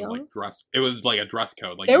For black. real? Like dress. It was like a dress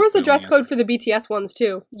code. Like There you was a could dress only code enter. for the BTS ones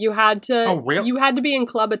too. You had Oh, to. really? You had to be in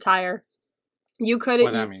club attire. You What couldn't.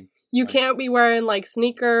 does that mean? You Like- can't be wearing like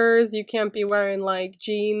sneakers. You can't be wearing like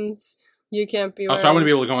jeans. You can't be Oh, wearing. so I wouldn't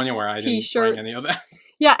be able to go anywhere. I didn't T-shirts. bring any of that.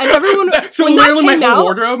 Yeah, and everyone. So when literally my that came whole out,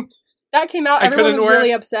 wardrobe. that came out, I everyone couldn't was wear-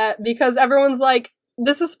 really upset because everyone's like,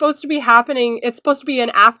 this is supposed to be happening. It's supposed to be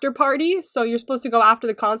an after party, so you're supposed to go after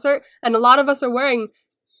the concert. And a lot of us are wearing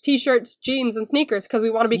t-shirts, jeans, and sneakers because we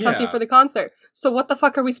want to be comfy Yeah. for the concert. So what the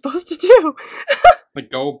fuck are we supposed to do? Like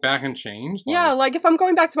go back and change. Like, Yeah, like if I'm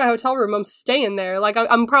going back to my hotel room, I'm staying there. Like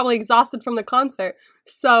I'm probably exhausted from the concert.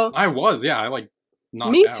 So I was. Yeah, I like.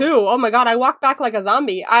 knocked me out. too. Oh my god, I walked back like a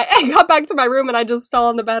zombie. I got back to my room and I just fell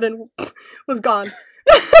on the bed and was gone.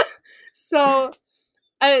 So,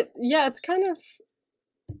 yeah, it's kind of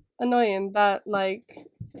annoying that like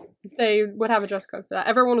they would have a dress code for that.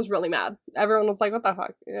 Everyone was really mad. Everyone was like, "What the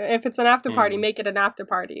fuck? If it's an after party, make it an after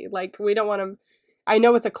party. Like we don't want to." I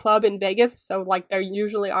know it's a club in Vegas, so like there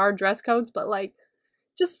usually are dress codes, but like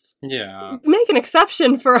just Yeah. make an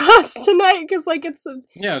exception for us tonight because like it's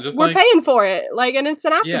Yeah. Just we're like. paying for it, like, and it's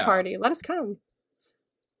an after Yeah. party. Let us come.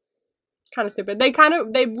 Kind of stupid.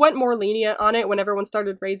 They went more lenient on it when everyone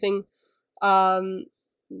started raising,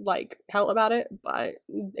 like hell about it, but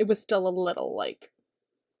it was still a little like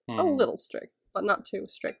a little strict, but not too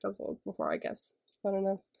strict as well before. I guess I don't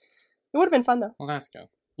know. It would have been fun though. Well, that's good.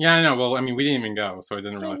 Yeah, I know. Well, I mean, we didn't even go, so it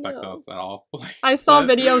didn't really I affect know. us at all. I saw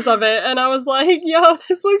But- videos of it and I was like, "Yo,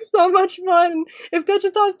 this looks so much fun!" If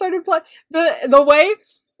Gachata started playing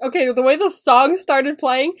the way the song started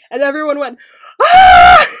playing and everyone went,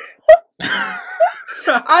 "Ah!"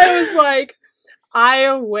 I was like,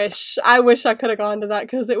 I wish I could have gone to that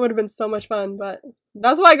because it would have been so much fun. But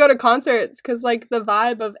that's why I go to concerts because like the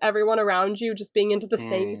vibe of everyone around you just being into the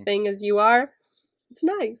same thing as you are, it's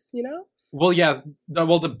nice, you know. Well, yes. The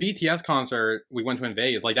BTS concert we went to in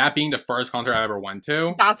Vegas, like that being the first concert I ever went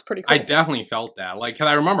to, That's pretty cool. I definitely felt that. Like, cause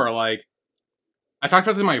I remember, like, I talked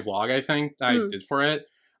about this in my vlog, I think, that I did for it.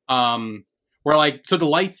 Where like, so the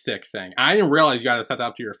light stick thing, I didn't realize you got to set that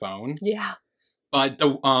up to your phone. Yeah. But the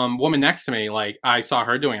woman next to me, like, I saw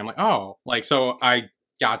her doing it. I'm like, oh. Like, so I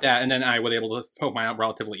got that, and then I was able to poke mine out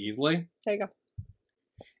relatively easily. There you go.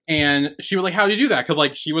 And she was like, how do you do that? Because,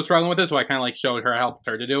 like, she was struggling with it, so I kind of, like, showed her, helped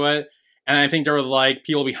her to do it. And I think there was, like,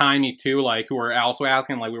 people behind me, too, like, who were also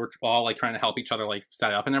asking. Like, we were all, like, trying to help each other, like,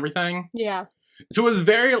 set up and everything. Yeah. So it was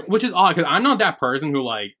very, which is odd, because I'm not that person who,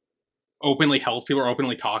 like, openly helps people or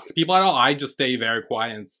openly talks to people at all. I just stay very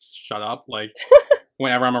quiet and shut up, like,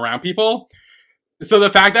 whenever I'm around people. So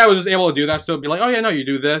the fact that I was just able to do that, so be like, oh yeah, no, you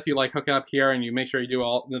do this, you like hook it up here, and you make sure you do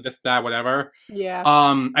all this, that, whatever. Yeah.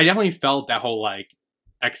 I definitely felt that whole like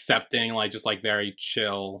accepting, like just like very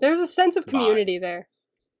chill. There's a sense of vibe. community there.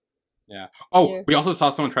 Yeah. Oh, Yeah. we also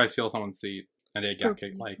saw someone try to steal someone's seat, and they got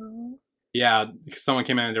kicked. Like, yeah, someone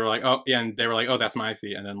came in and they were like, oh, yeah, and they were like, oh, that's my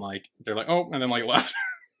seat, and then like they're like, oh, and then like left.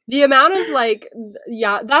 The amount of like,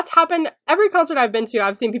 yeah, that's happened every concert I've been to.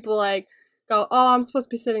 I've seen people like go, oh, I'm supposed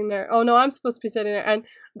to be sitting there. Oh no, I'm supposed to be sitting there. And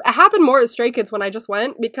it happened more at Stray Kids when I just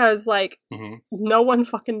went because like no one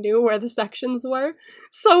fucking knew where the sections were.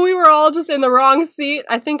 So we were all just in the wrong seat.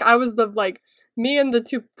 I think I was me and the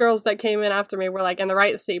two girls that came in after me were like in the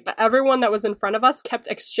right seat, but everyone that was in front of us kept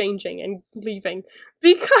exchanging and leaving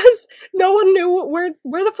because no one knew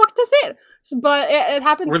where the fuck to sit. But it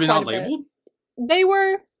happens. Were they quite not a bit. labeled? They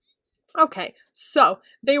were. Okay, so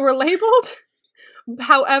they were labeled,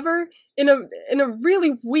 however, in a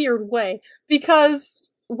really weird way, because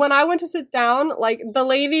when I went to sit down, like, the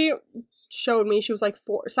lady showed me, she was like,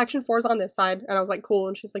 section 4 is on this side, and I was like, cool,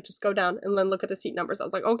 and she's like, just go down and then look at the seat numbers. I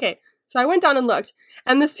was like, okay. So I went down and looked,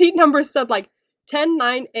 and the seat numbers said, like, 10,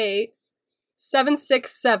 9, 8, 7,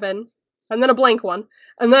 6, 7, and then a blank one,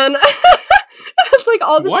 and then it's like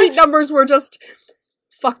all the seat numbers were just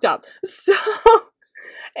fucked up. So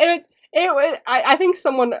I think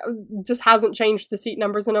someone just hasn't changed the seat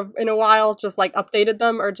numbers in a while, just like updated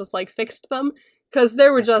them or just like fixed them, because they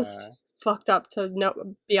were just fucked up to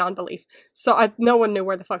beyond belief. So no one knew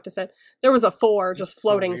where the fuck to sit. There was a 4 just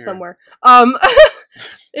floating somewhere.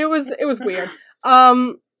 It was weird.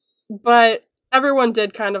 But everyone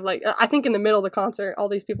did kind of like, I think in the middle of the concert, all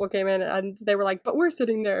these people came in and they were like, but we're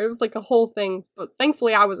sitting there. It was like a whole thing. But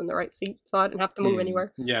thankfully I was in the right seat, so I didn't have to move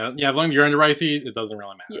anywhere. Yeah, as long as you're in the right seat, it doesn't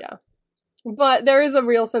really matter. Yeah. But there is a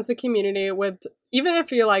real sense of community with, even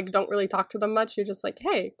if you like don't really talk to them much, you're just like,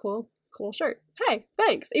 hey, cool. cool shirt. Hey,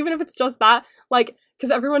 thanks. Even if it's just that, like,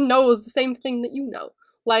 because everyone knows the same thing that you know.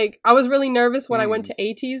 Like, I was really nervous when I went to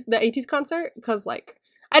the 80s concert, because, like,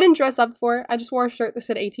 I didn't dress up for it. I just wore a shirt that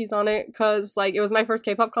said 80s on it, because, like, it was my first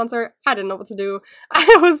K-pop concert. I didn't know what to do.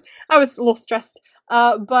 I was a little stressed.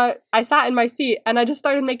 But I sat in my seat, and I just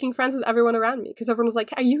started making friends with everyone around me, because everyone was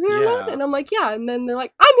like, are you here alone? And I'm like, yeah. And then they're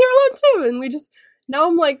like, I'm here alone too. And we just, now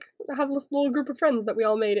I'm like, I have this little group of friends that we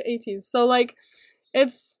all made at 80s. So, like,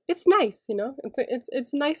 it's nice, you know?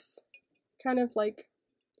 It's nice kind of, like,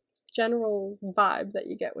 general vibe that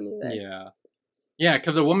you get when you're there. Yeah. Yeah,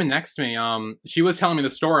 because the woman next to me, she was telling me the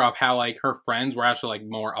story of how, like, her friends were actually, like,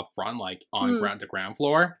 more upfront, like, on the ground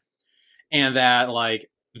floor. And that, like,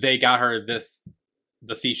 they got her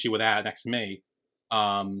the seat she would have next to me.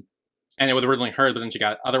 And it was originally hers, but then she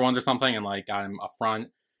got other ones or something and, like, got him up front.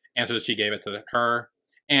 And so she gave it to her.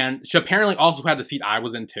 And she apparently also had the seat I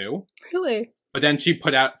was in, too. Really? But then she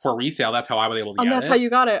put out for resale. That's how I was able to get it. And that's how you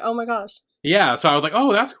got it. Oh, my gosh. Yeah, so I was like,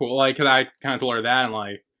 oh, that's cool. Like, because I kind of told her that, and,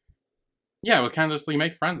 like, yeah, it was kind of just, like,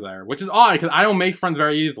 make friends there. Which is odd, because I don't make friends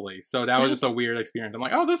very easily. So that was just a weird experience. I'm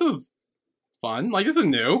like, oh, this is fun. Like, this is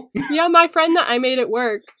new. Yeah, my friend that I made at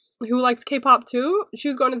work, who likes K-pop too, she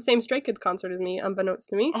was going to the same Stray Kids concert as me, unbeknownst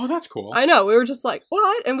to me. Oh, that's cool. I know, we were just like,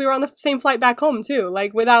 what? And we were on the same flight back home too,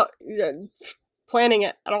 like, without planning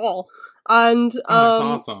it at all. And, that's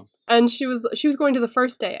awesome. And she was going to the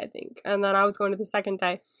first day, I think, and then I was going to the second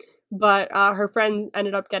day. But her friend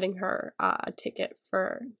ended up getting her a ticket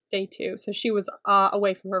for day 2. So she was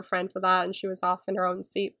away from her friend for that, and she was off in her own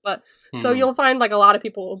seat. But so you'll find, like, a lot of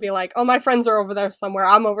people will be like, oh, my friends are over there somewhere.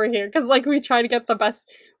 I'm over here. Because, like, we try to get the best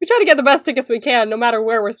tickets we can, no matter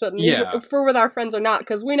where we're sitting. Yeah. If we're with our friends or not.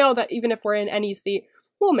 Because we know that even if we're in any seat,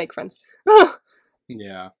 we'll make friends.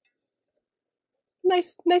 Yeah.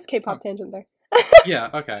 Nice K-pop tangent there. Yeah,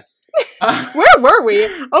 okay. Where were we?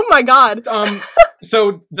 Oh my god.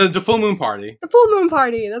 So the full moon party. The full moon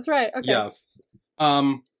party, that's right. Okay. Yes.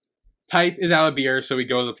 Type is out of beer, so he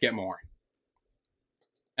goes up to get more.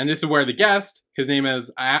 And this is where the guest, his name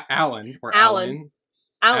is Alan, or Alan.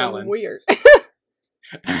 Alan weird.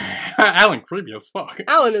 Alan creepy as fuck.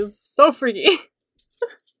 Alan is so freaky.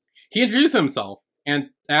 He introduced himself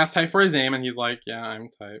and asked Type for his name, and he's like, yeah, I'm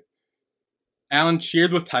Type. Alan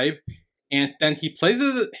cheered with Type, and then he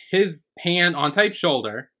places his hand on Type's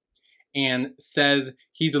shoulder and says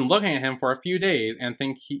he's been looking at him for a few days and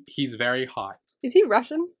think he's very hot. Is he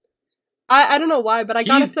Russian? I don't know why, but I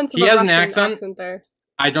got a sense of a Russian accent there.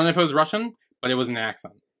 I don't know if it was Russian, but it was an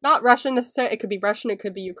accent. Not Russian necessarily. It could be Russian, it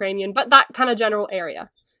could be Ukrainian, but that kind of general area.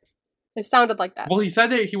 It sounded like that. Well, he said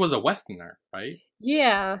that he was a Westerner, right?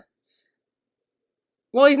 Yeah.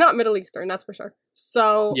 Well, he's not Middle Eastern, that's for sure.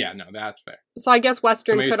 So yeah, no, that's fair. So I guess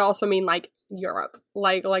Western could also mean, like, Europe,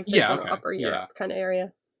 like the upper Europe kind of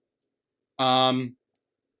area.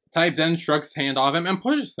 Type then shrugs his hand off him and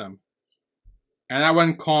pushes him. And that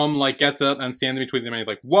when Calm, like, gets up and stands in between them and he's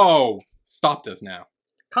like, whoa, stop this now.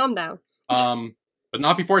 Calm down. But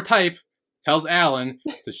not before Type tells Alan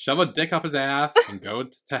to shove a dick up his ass and go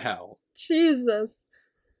to hell. Jesus.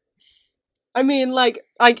 I mean, like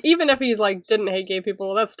even if he's, like, didn't hate gay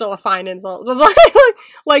people, that's still a fine insult. Just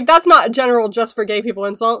like that's not a general just for gay people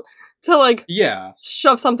insult to, like,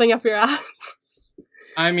 shove something up your ass.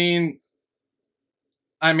 I mean,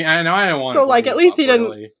 I know I don't want. So, like, at least he didn't.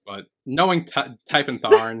 Really, but knowing Type and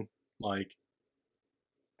Tharn, like,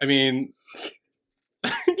 I mean,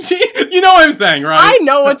 you know what I'm saying, right? I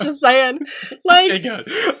know what you're saying. Like, okay,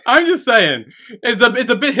 good. I'm just saying it's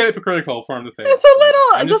a bit hypocritical for him to say. It's a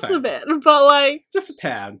little, just a bit, but, like, just a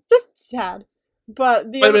tad. But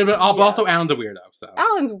also Alan's a weirdo. So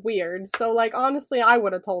Alan's weird. So, like, honestly, I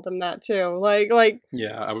would have told him that too. Like.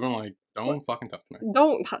 Yeah, I would have been like, don't fucking touch me.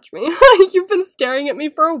 Don't touch me. You've been staring at me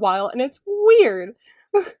for a while, and it's weird.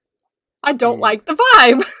 I don't like the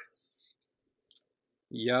vibe.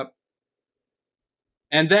 Yep.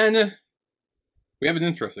 And then we have an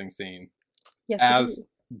interesting scene. Yes, as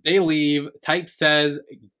they leave, Type says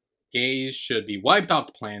gays should be wiped off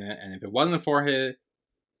the planet, and if it wasn't for his...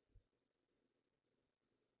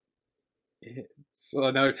 It's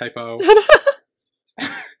another typo.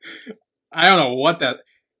 I don't know what that...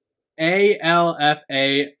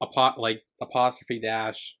 ALFA apostrophe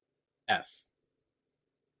dash S.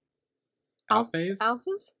 Alphas?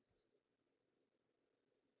 Alphas?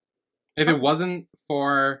 If it wasn't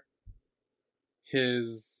for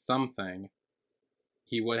his something,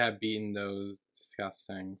 he would have beaten those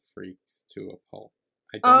disgusting freaks to a pulp.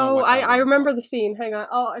 I remember the scene. Hang on.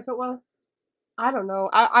 Oh, if it was... I don't know.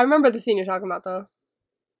 I remember the scene you're talking about, though.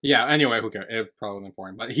 Yeah, anyway, who cares? It probably wasn't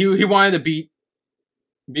important. But he wanted to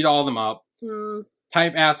beat all of them up.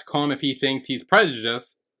 Type asks Calm if he thinks he's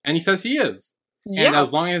prejudiced, and he says he is. Yeah. And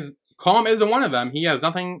as long as Calm isn't one of them, he has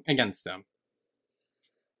nothing against him.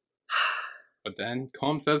 But then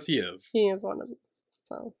Calm says he is. He is one of them.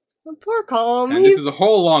 So poor Calm. And this is a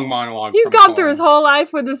whole long monologue. He's gone through his whole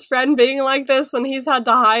life with his friend being like this, and he's had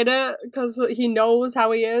to hide it because he knows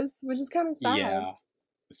how he is, which is kind of sad. Yeah.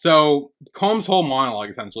 So Calm's whole monologue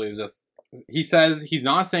essentially is just, he says he's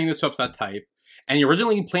not saying this to upset Type, and he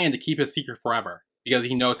originally planned to keep his secret forever because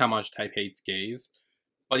he knows how much Type hates gays,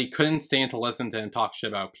 but he couldn't stand to listen to him talk shit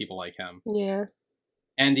about people like him. Yeah.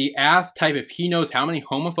 And he asked Type if he knows how many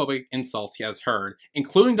homophobic insults he has heard,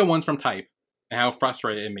 including the ones from Type, and how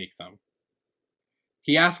frustrated it makes him.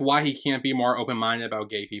 He asked why he can't be more open-minded about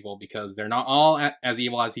gay people because they're not all as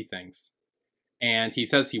evil as he thinks. And he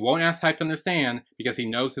says he won't ask Type to understand because he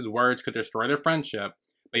knows his words could destroy their friendship,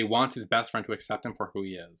 but he wants his best friend to accept him for who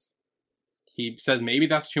he is. He says maybe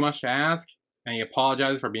that's too much to ask, and he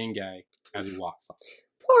apologizes for being gay as he walks off.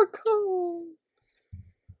 Poor Calm.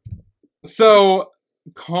 So,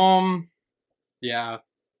 Calm, yeah,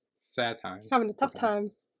 sad times. Having a tough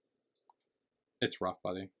time. It's rough,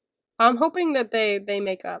 buddy. I'm hoping that they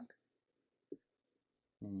make up.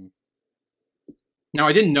 Now,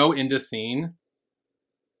 I didn't know in this scene,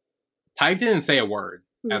 Type didn't say a word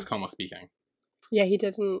as Calm was speaking. Yeah, he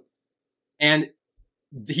didn't. And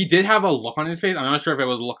he did have a look on his face. I'm not sure if it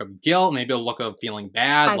was a look of guilt, maybe a look of feeling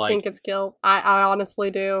bad. I think it's guilt. I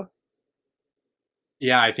honestly do.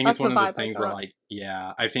 Yeah, I think That's it's one of the those things where, like,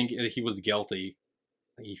 yeah, I think he was guilty.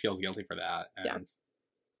 He feels guilty for that. And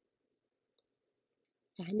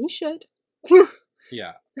he should.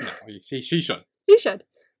 Yeah, no, she should. He should.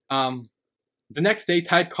 The next day,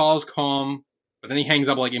 Type calls Calm, but then he hangs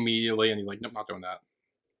up, like, immediately, and he's like, nope, not doing that.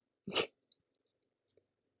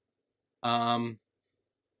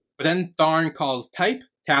 But then Tharn calls Type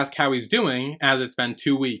to ask how he's doing, as it's been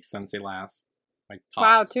 2 weeks since they last, like, talked.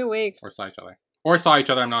 Wow, 2 weeks. Or saw each other. Or saw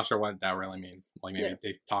each other, I'm not sure what that really means. Like, maybe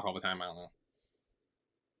they talk all the time, I don't know.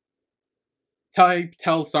 Type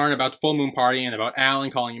tells Tharn about the full moon party and about Alan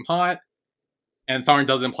calling him hot. And Tharn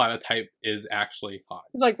does imply that Type is actually hot.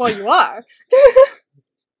 He's like, well, you are.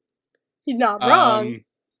 He's not wrong.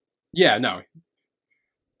 Yeah, no.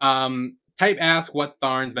 Type asks what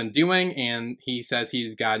Tharn's been doing, and he says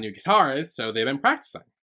he's got a new guitarist, so they've been practicing.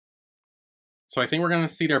 So I think we're going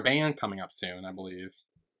to see their band coming up soon, I believe.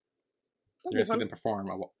 You're going to see them perform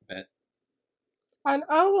a bit. And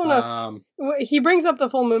I don't know. He brings up the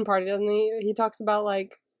full moon party, doesn't he? He talks about,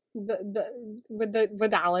 like,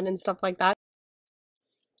 with Alan and stuff like that.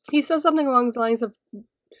 He says something along the lines of,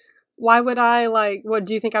 why would I, like, what,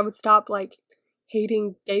 do you think I would stop, like,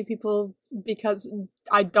 hating gay people because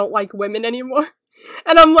I don't like women anymore?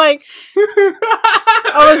 And I'm like,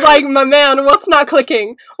 I was like, my man, what's not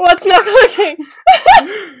clicking? What's not clicking?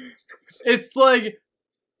 It's like,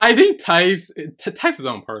 I think Type's his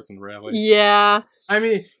own person, really. Yeah. I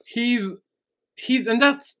mean, he's in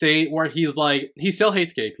that state where he's like, he still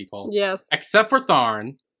hates gay people. Yes. Except for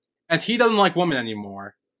Tharn. And he doesn't like women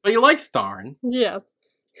anymore. But he likes Tharn. Yes.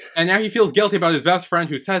 And now he feels guilty about his best friend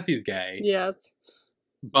who says he's gay. Yes.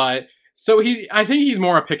 But, so I think he's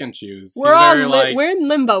more a pick and choose. We're in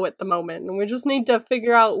limbo at the moment, and we just need to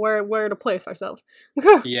figure out where to place ourselves.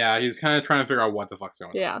 Yeah, he's kind of trying to figure out what the fuck's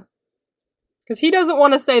going on. Yeah. Because he doesn't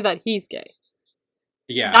want to say that he's gay.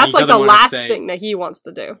 Yeah. That's like the last thing that he wants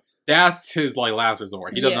to do. That's his, like, last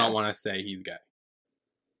resort. He does not want to say he's gay.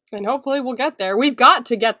 And hopefully we'll get there. We've got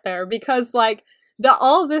to get there, because, like,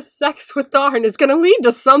 all this sex with Tharn is gonna lead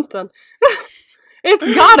to something.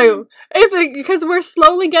 It's got to. It's because we're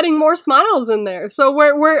slowly getting more smiles in there. So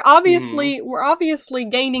we're obviously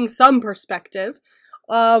gaining some perspective.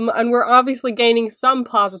 And we're obviously gaining some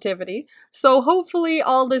positivity. So hopefully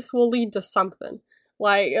all this will lead to something.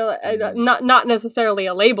 Like, not necessarily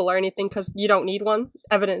a label or anything, because you don't need one.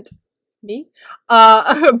 Evident me.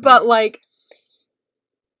 But, like,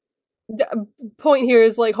 the point here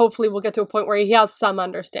is, like, hopefully we'll get to a point where he has some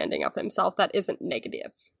understanding of himself that isn't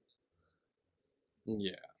negative.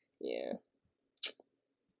 Yeah. Yeah.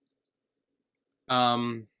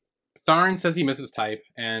 Tharn says he misses Type,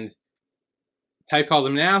 and Type calls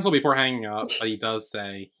him an asshole before hanging up, but he does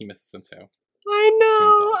say he misses him too. I know!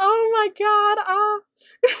 Oh my god!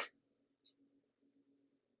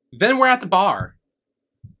 Then we're at the bar,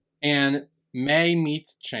 and May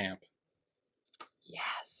meets Champ.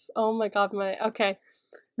 Yes! Oh my god, okay.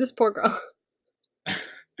 This poor girl.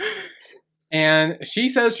 And she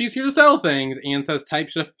says she's here to sell things, and says Type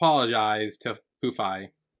should apologize to Pufai.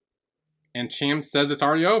 And Champ says it's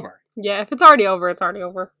already over. Yeah, if it's already over, it's already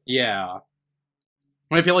over. Yeah.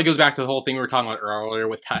 I feel like it goes back to the whole thing we were talking about earlier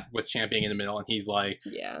with Champ being in the middle, and he's like,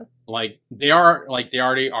 yeah, they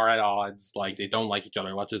already are at odds. Like, they don't like each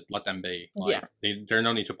other. Let's just let them be. Like, there's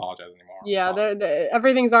no need to apologize anymore. Yeah,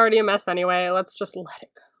 everything's already a mess anyway. Let's just let it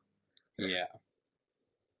go. Yeah.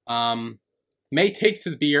 May takes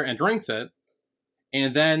his beer and drinks it,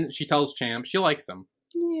 and then she tells Champ she likes him.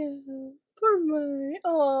 Yeah, poor May.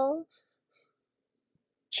 Aww.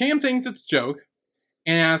 Champ thinks it's a joke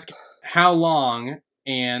and asks how long,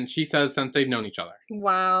 and she says since they've known each other.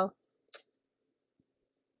 Wow.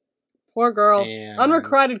 Poor girl. And...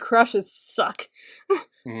 Unrequited crushes suck.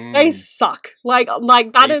 They suck. Like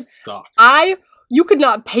that they is suck. You could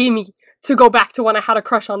not pay me to go back to when I had a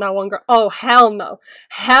crush on that one girl. Oh, hell no.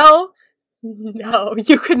 Hell no.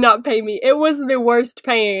 You could not pay me. It was the worst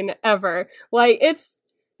pain ever. Like, it's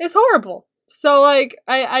horrible. So, like,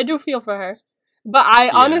 I do feel for her. But I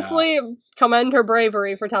honestly commend her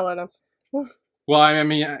bravery for telling him. Well, I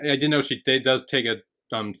mean, I didn't know she does take a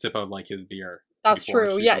sip of, like, his beer. That's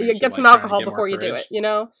true. Yeah, you get some alcohol before you do it, you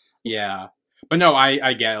know? Yeah. But no,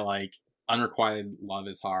 I get, like, unrequited love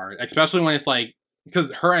is hard. Especially when it's, like,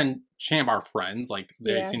 because her and Champ are friends. Like,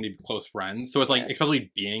 they seem to be close friends. So it's, like,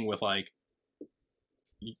 especially being with, like,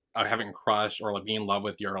 having a crush or, like, being in love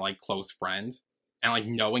with your, like, close friends. And, like,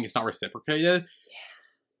 knowing it's not reciprocated.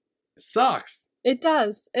 Yeah. It sucks. It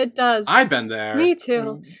does. It does. I've been there. Me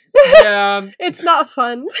too. Yeah. It's not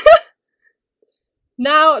fun.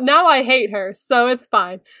 Now I hate her, so it's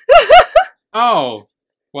fine. Oh,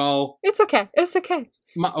 well. It's okay. It's okay.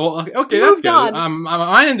 Okay, that's good.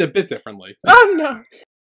 I ended a bit differently. Oh, no.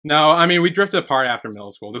 No, I mean, we drifted apart after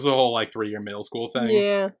middle school. This was a whole, like, 3-year middle school thing.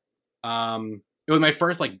 Yeah. It was my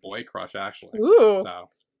first, like, boy crush, actually. Ooh. So.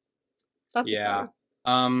 That's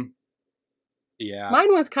exciting. Yeah.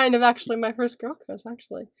 Mine was kind of actually my first girl crush,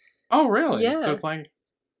 actually. Oh, really? Yeah. So it's like...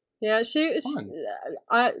 Yeah, she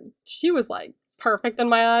was, like, perfect in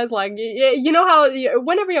my eyes. Like, you know how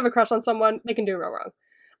whenever you have a crush on someone, they can do no wrong.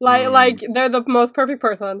 Like they're the most perfect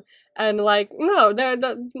person, and like no,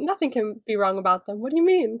 nothing can be wrong about them. What do you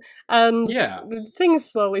mean? And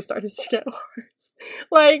things slowly started to get worse.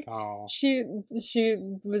 Like she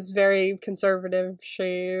was very conservative.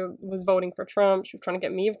 She was voting for Trump. She was trying to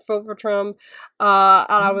get me to vote for Trump. And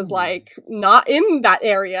I was like not in that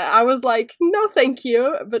area. I was like no, thank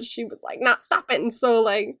you. But she was like not stop it. And so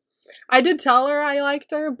like I did tell her I liked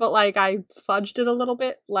her, but like I fudged it a little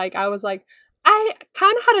bit. Like I was like. I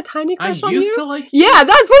kind of had a tiny crush on you. I used to like you. Yeah,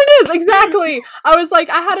 that's what it is, exactly. I was like,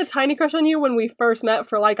 I had a tiny crush on you when we first met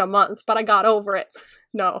for like a month, but I got over it.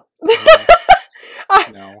 No.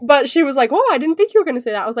 No. But she was like, oh, I didn't think you were going to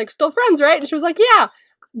say that. I was like, still friends, right? And she was like, yeah.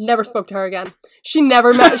 Never spoke to her again. She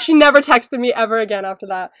never texted me ever again after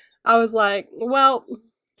that. I was like, well,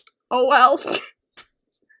 oh well.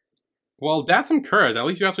 Well, that's some courage. At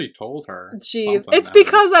least you actually told her. Jeez. It's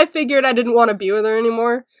because I figured I didn't want to be with her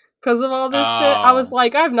anymore. Because of all this shit, I was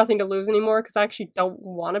like, I have nothing to lose anymore because I actually don't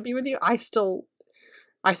want to be with you. I still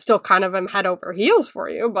kind of am head over heels for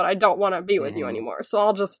you, but I don't want to be with you anymore. So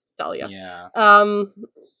I'll just tell you. Yeah.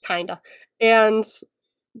 Kinda. And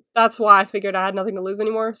that's why I figured I had nothing to lose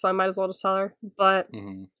anymore, so I might as well just tell her. But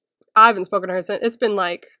I haven't spoken to her since. It's been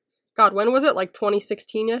like, God, when was it? Like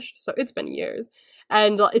 2016-ish? So it's been years.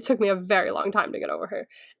 And it took me a very long time to get over her.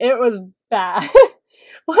 It was bad.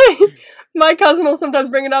 Like, my cousin will sometimes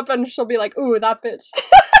bring it up and she'll be like, ooh, that bitch.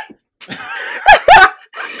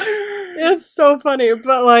 It's so funny,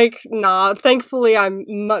 but like, nah, thankfully I'm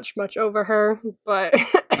much, much over her, but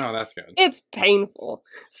oh, that's good. It's painful.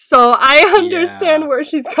 So I understand where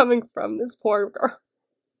she's coming from, this poor girl.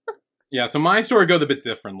 Yeah, so my story goes a bit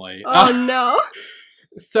differently. Oh, no.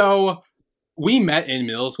 So, we met in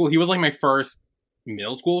middle school. He was like my first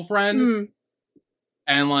middle school friend.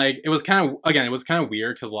 And, like, it was kind of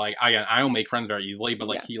weird, because, like, I don't make friends very easily, but,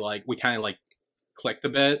 like, we kind of, like, clicked a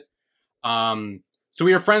bit. So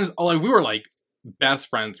we were friends, like, we were, like, best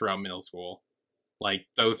friends throughout middle school. Like,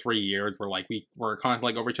 those 3 years were, like, we were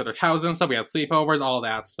constantly, like, over each other's houses and stuff. We had sleepovers, all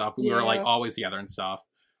that stuff. We were, like, always together and stuff.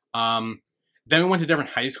 Then we went to different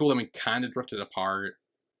high school, and we kind of drifted apart.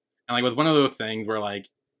 And, like, it was one of those things where, like,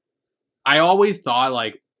 I always thought,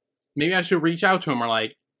 like, maybe I should reach out to him, or,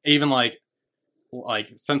 like, even, like,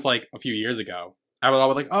 since, like, a few years ago, I was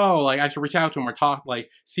always like, oh, like, I should reach out to him or talk, like,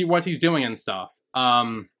 see what he's doing and stuff.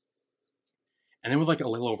 And it was, like, a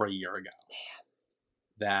little over a year ago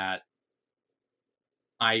that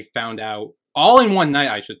I found out, all in one night,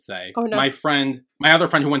 I should say. Oh, no. My other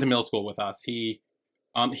friend who went to middle school with us, he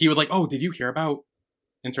was like, oh, did you hear about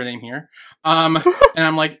insert name here? And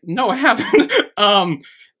I'm like, no, I haven't.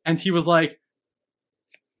 And he was like,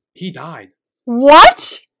 he died.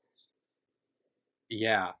 What?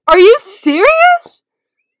 Yeah. Are you serious?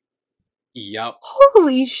 Yep.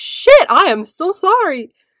 Holy shit, I am so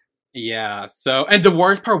sorry. Yeah. So, and the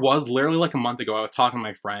worst part was literally like a month ago, I was talking to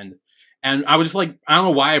my friend, and I was just like, I don't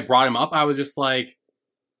know why I brought him up. I was just like,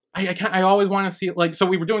 I always want to see, like, so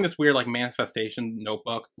we were doing this weird, like, manifestation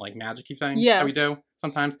notebook, like, magic-y thing that we do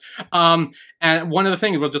sometimes. And one of the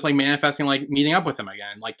things was just, like, manifesting, like, meeting up with him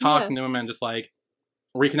again, like, talking to him and just, like,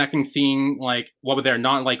 reconnecting, seeing, like, what was there,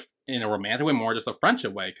 not, like, in a romantic way, more just a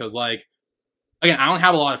friendship way. Because, like, again, I don't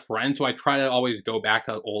have a lot of friends, so I try to always go back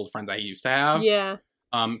to old friends I used to have. Yeah.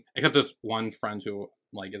 Except this one friend who,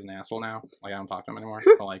 like, is an asshole now. Like, I don't talk to him anymore.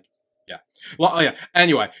 But, like, yeah. Well, yeah.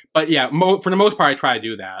 Anyway, but yeah, for the most part, I try to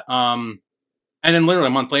do that. And then literally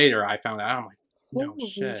a month later, I found out. I'm like, no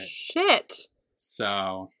Holy shit.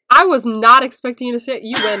 So I was not expecting you to say it.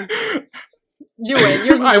 You win. You win.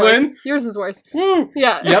 Yours is I worse. win. Yours is worse. Woo.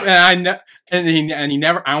 Yeah. Yep. And he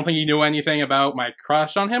never. I don't think he knew anything about my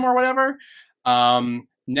crush on him or whatever.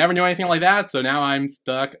 Never knew anything like that. So now I'm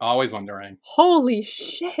stuck, always wondering. Holy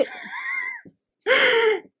shit.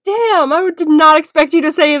 Damn, I did not expect you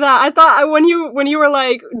to say that. I thought when you were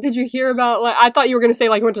like, did you hear about, like, I thought you were going to say,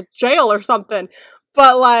 like, went to jail or something.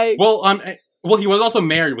 But, like... Well, he was also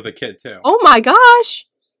married with a kid, too. Oh my gosh!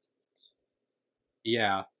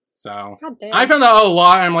 Yeah, so... God damn. I found out a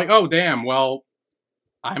lot, and I'm like, oh, damn, well,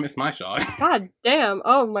 I missed my shot. God damn.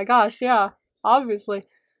 Oh my gosh, yeah. Obviously.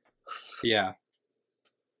 Yeah.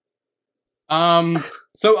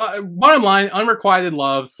 So, bottom line, unrequited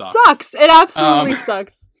love sucks. Sucks! It absolutely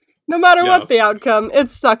sucks. No matter what the outcome, it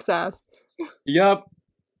sucks ass. Yep.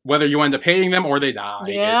 Whether you end up hating them or they die.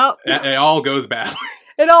 Yep. It all goes bad.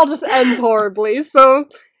 It all just ends horribly, so...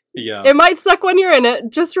 Yeah. It might suck when you're in it.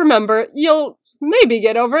 Just remember, you'll maybe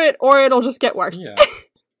get over it, or it'll just get worse. Yeah.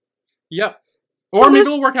 Yep. Or maybe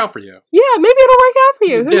it'll work out for you. Yeah, maybe it'll work out for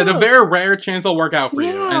you. Who knows? The very rare chance it'll work out for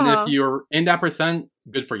you. And if you're in that percent,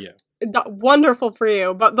 good for you. Wonderful for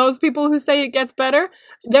you. But those people who say it gets better,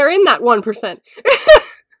 they're in that 1%.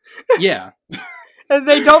 Yeah. And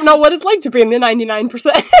they don't know what it's like to be in the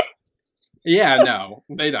 99%. Yeah, no,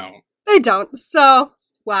 they don't. They don't. So,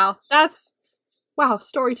 wow. Wow,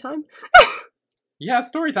 story time. Yeah,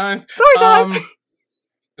 story times. Story time!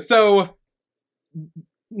 So,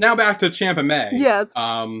 now back to Champ and May. Yes.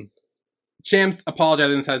 Champ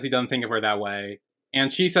apologizes and says he doesn't think of her that way.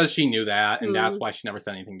 And she says she knew that, and that's why she never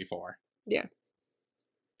said anything before. Yeah.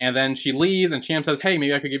 And then she leaves, and Champ says, hey,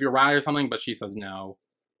 maybe I could give you a ride or something, but she says no.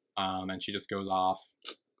 And she just goes off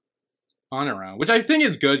on her own. Which I think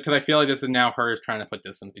is good, because I feel like this is now her trying to put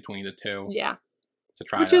distance between the two. Yeah. To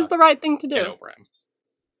try Which is the right thing to do. Get over him.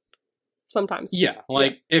 Sometimes. Yeah,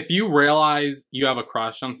 like, if you realize you have a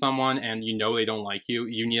crush on someone, and you know they don't like you,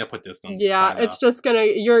 you need to put distance. Yeah, it's just gonna,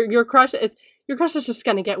 your crush is just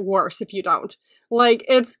gonna get worse if you don't. Like,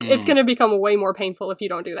 it's gonna become way more painful if you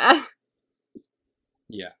don't do that.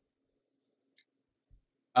 Yeah.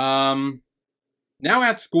 Now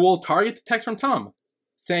at school, Tar gets a text from Tom,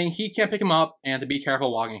 saying he can't pick him up and to be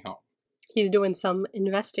careful walking home. He's doing some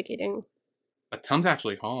investigating. But Tom's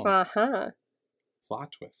actually home. Uh-huh.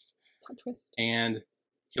 Plot twist. Plot twist. And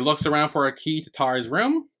he looks around for a key to Tar's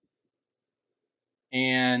room.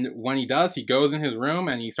 And when he does, he goes in his room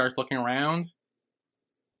and he starts looking around.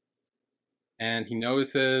 And he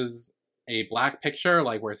notices a black picture,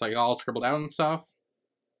 like where it's like all scribbled out and stuff.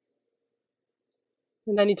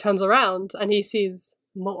 And then he turns around and he sees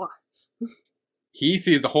more. He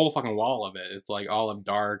sees the whole fucking wall of it. It's like all of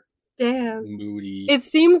dark, moody. It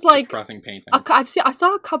seems like depressing paintings. I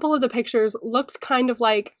saw a couple of the pictures looked kind of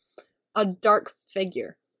like a dark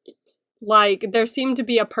figure. Like there seemed to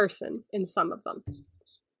be a person in some of them.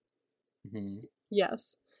 Mm-hmm.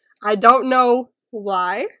 Yes. I don't know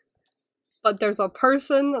why, but there's a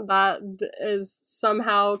person that is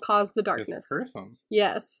somehow caused the darkness. This person?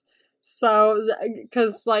 Yes. So,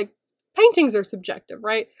 because, like, paintings are subjective,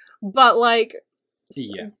 right? But, like,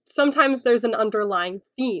 sometimes there's an underlying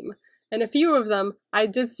theme. And a few of them, I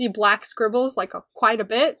did see black scribbles, like, quite a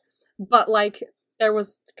bit. But, like, there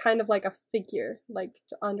was kind of, like, a figure, like,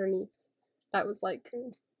 underneath. That was, like,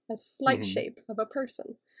 a slight shape of a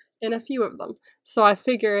person in a few of them. So I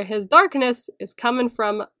figure his darkness is coming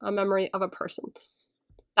from a memory of a person.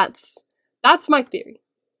 That's my theory.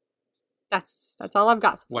 That's all I've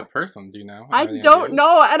got so far. What person, do you know? I don't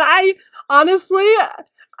know, and I honestly,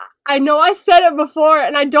 I know I said it before,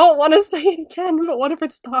 and I don't want to say it again, but what if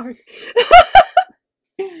it's Thar?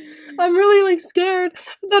 I'm really, like, scared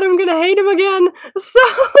that I'm gonna hate him again, so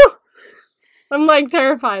I'm, like,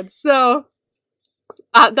 terrified, so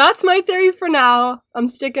that's my theory for now. I'm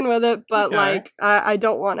sticking with it, but, like, I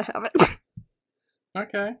don't want to have it.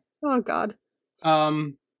 Okay. Oh, God.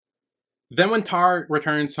 Then when Tar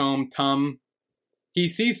returns home, he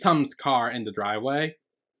sees Tom's car in the driveway.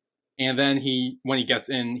 And then when he gets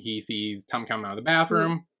in, he sees Tom coming out of the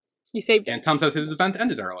bathroom. He saved it. And Tom says his event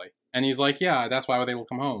ended early. And he's like, yeah, that's why they will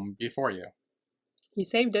come home before you. He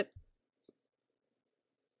saved it.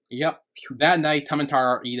 Yep. That night, Tom and Tar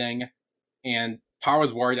are eating. And Tar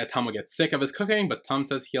was worried that Tom would get sick of his cooking, but Tom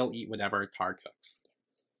says he'll eat whatever Tar cooks.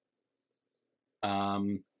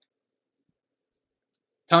 Tom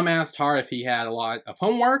asks Tar if he had a lot of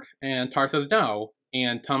homework, and Tar says no.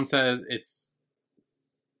 And Tom says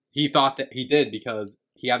he thought that he did because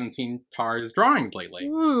he hadn't seen Tar's drawings lately.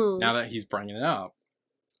 Now that he's bringing it up.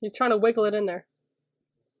 He's trying to wiggle it in there.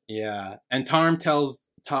 Yeah. And Tom tells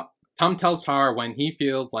Tar when he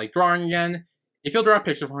feels like drawing again, if he'll draw a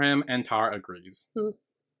picture for him, and Tar agrees.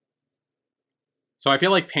 So I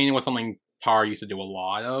feel like painting was something Tar used to do a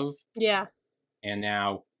lot of. Yeah. And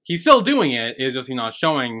now he's still doing it, it's just he's not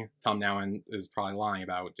showing Tom now and is probably lying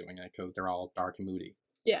about doing it because they're all dark and moody.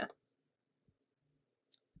 Yeah.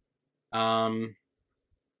 The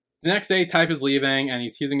next day, Type is leaving, and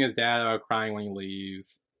he's teasing his dad about crying when he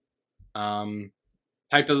leaves.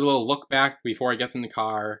 Type does a little look back before he gets in the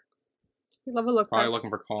car. You love a look Probably back. looking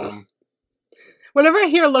for home. Whenever I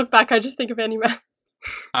hear look back, I just think of Annie Mac.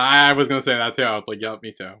 I was gonna say that too. I was like, yep,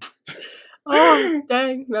 me too. Oh,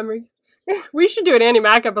 dang, memories. We should do an Annie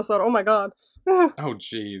Mac episode. Oh my god. Oh,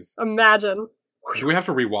 jeez. Imagine. Do we have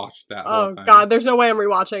to rewatch that whole Oh thing? god, there's no way I'm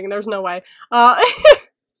rewatching. There's no way.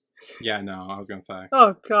 Yeah, no, I was gonna say.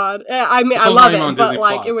 Oh god. I mean, It's I also love not even on it, but Disney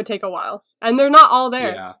like, Plus. it would take a while. And they're not all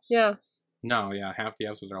there. Yeah. Yeah. No, yeah, half the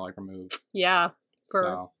episodes are like removed. Yeah. For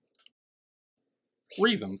So.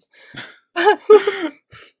 Reasons.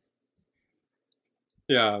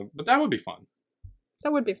 Yeah, but that would be fun.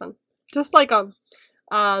 That would be fun. Just like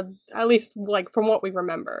at least like from what we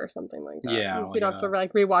remember or something like that. Yeah, We don't have to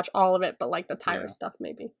like rewatch all of it, but like the Tyra stuff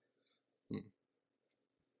maybe.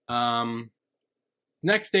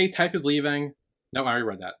 Next day, Type is leaving. No, I already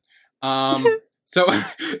read that. So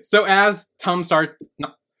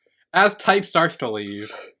as Type starts to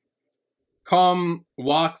leave, Calm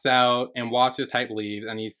walks out and watches Type leave,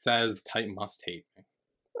 and he says Type must hate me.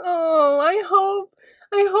 Oh, I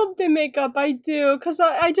hope they make up. I do, because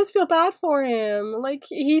I just feel bad for him. Like,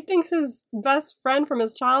 he thinks his best friend from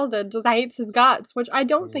his childhood just hates his guts, which I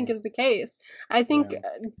don't think is the case. I think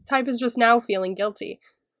Type is just now feeling guilty.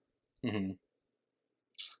 Mm-hmm.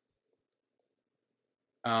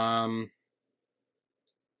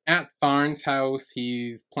 At Tharn's house,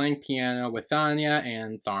 he's playing piano with Thanya,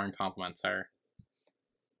 and Tharn compliments her.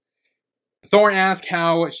 Thorn asks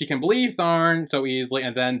how she can believe Tharn so easily,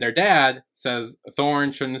 and then their dad says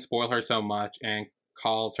Thorn shouldn't spoil her so much and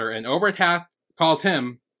calls him an overtaxed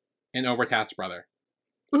brother.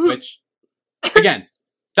 Mm-hmm. Which, again,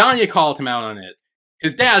 Thanya called him out on it.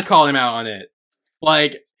 His dad called him out on it.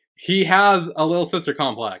 Like, he has a little sister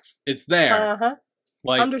complex. It's there. Uh-huh.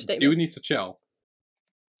 Like, Understatement. dude needs to chill.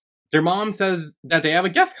 Their mom says that they have a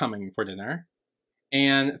guest coming for dinner.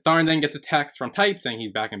 And Tharn then gets a text from Type saying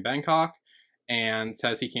he's back in Bangkok. And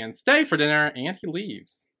says he can't stay for dinner, and he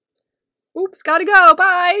leaves. Oops, gotta go,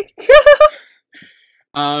 bye!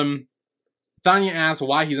 Thanya asks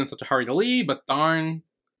why he's in such a hurry to leave, but Thorn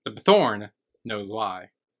knows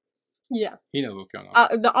why. Yeah. He knows what's going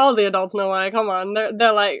on. All the adults know why, come on.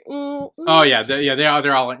 They're like, Oh yeah,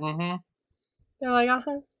 they're all like, mm-hmm. They're like,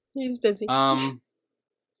 uh-huh, he's busy.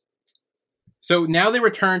 So now they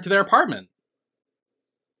return to their apartment.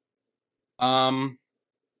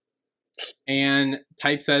 And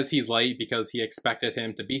Type says he's late because he expected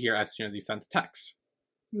him to be here as soon as he sent the text.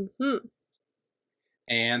 Mm-hmm.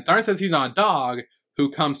 And Tharn says he's not a dog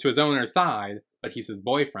who comes to his owner's side, but he's his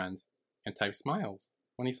boyfriend. And Type smiles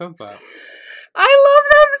when he says that. I love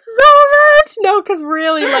them so much! No, because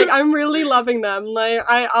really, like, I'm really loving them. Like,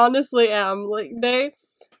 I honestly am. Like,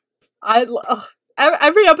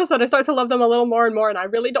 every episode I start to love them a little more and more, and I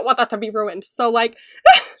really don't want that to be ruined. So, like...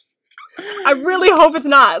 I really hope it's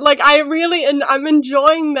not. Like, I'm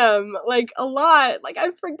enjoying them, like, a lot. Like,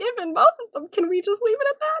 I've forgiven both of them. Can we just leave it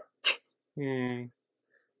at that?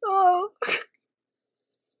 Oh.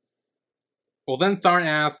 Well, then Tharn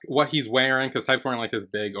asks what he's wearing, because Type's wearing, like, this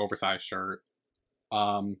big, oversized shirt.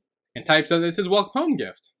 And Type says it's his welcome home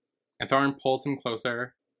gift. And Tharn pulls him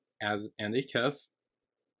closer, and they kiss.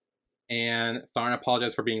 And Tharn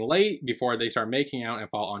apologizes for being late before they start making out and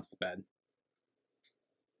fall onto the bed.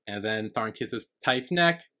 And then Tharn kisses Type's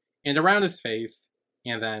neck and around his face,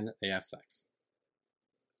 and then they have sex.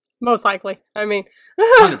 Most likely. I mean,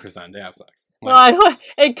 100% they have sex. Like, well,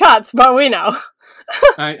 it cuts, but we know.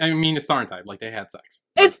 I mean, it's TharnType. Like, they had sex.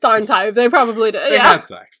 It's TharnType. They probably did. They Yeah. had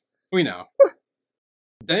sex. We know.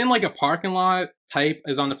 Then in like a parking lot, Type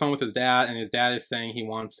is on the phone with his dad, and his dad is saying he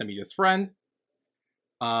wants to meet his friend.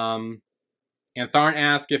 And Tharn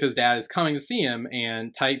asks if his dad is coming to see him,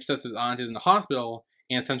 and Type says his aunt is in the hospital,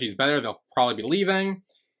 and since she's better, they'll probably be leaving,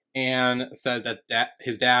 and says that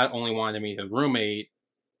his dad only wanted to meet his roommate.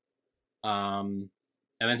 And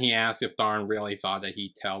then he asks if Tharn really thought that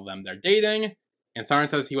he'd tell them they're dating, and Tharn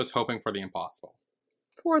says he was hoping for the impossible.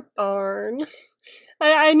 Poor Tharn.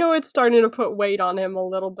 I know it's starting to put weight on him a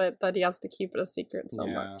little bit that he has to keep it a secret so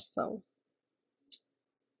much, so.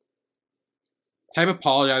 Type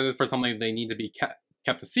apologizes for something they need to be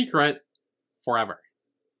kept a secret forever.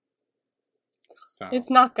 So.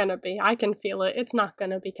 It's not gonna be. I can feel it. It's not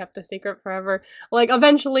gonna be kept a secret forever. Like,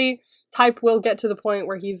 eventually, Type will get to the point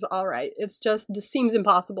where he's alright. It's just, this seems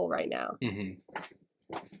impossible right now.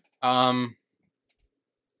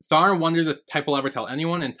 Tharn wonders if Type will ever tell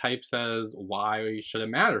anyone, and Type says, why should it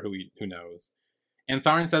matter who knows? And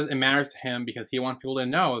Tharn says it matters to him because he wants people to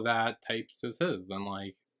know that Type's is his, and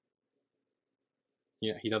like,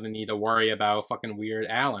 he doesn't need to worry about fucking weird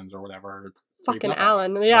Allens or whatever. Fucking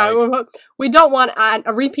Allen. Yeah, like, we don't want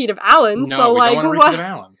a repeat of Allen, no, so we like, don't want a repeat of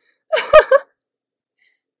Allen.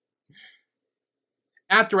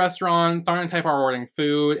 At the restaurant, Tharn and Type are ordering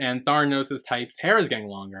food, and Tharn notices Type's hair is getting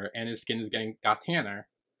longer, and his skin is got tanner.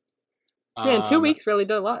 Yeah, in 2 weeks really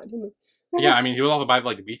did a lot, didn't it? Yeah, I mean, he was also by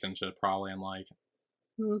like the beach and shit, probably, and like,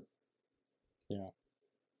 yeah.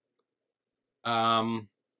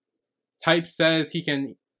 Type says he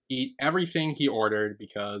can eat everything he ordered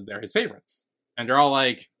because they're his favorites, and they're all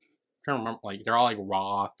like, I can't remember, like they're all like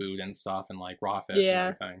raw food and stuff, and like raw fish and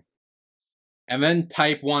everything. And then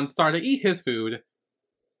Type wants Tharn to eat his food,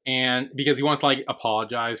 and because he wants to like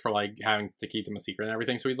apologize for like having to keep them a secret and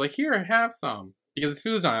everything, so he's like, "Here, have some," because his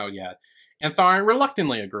food's not out yet. And Tharn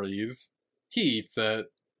reluctantly agrees. He eats it.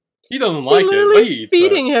 He doesn't like it, but he eats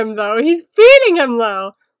feeding him though. He's feeding him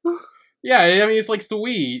though. Yeah, I mean, it's like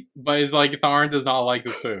sweet, but it's like Tharn does not like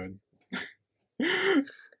this food.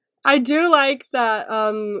 I do like that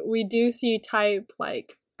we do see Type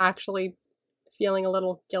like actually feeling a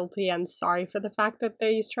little guilty and sorry for the fact that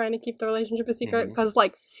he's trying to keep the relationship a secret, because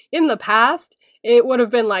like in the past it would have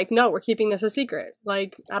been like, no, we're keeping this a secret,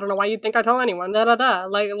 like, I don't know why you'd think I tell anyone,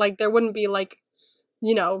 like there wouldn't be like,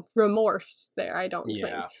 you know, remorse there, I don't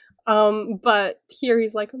think. But here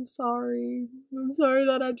he's like, I'm sorry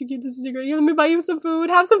that I have to keep this a secret. Let me buy you some food,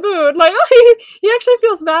 have some food. Like, he actually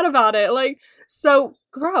feels bad about it. Like, so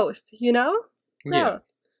growth, you know? Growth. Yeah.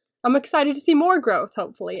 I'm excited to see more growth,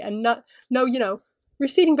 hopefully, and no, you know,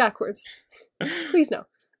 receding backwards. Please no.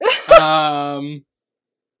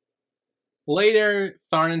 Later,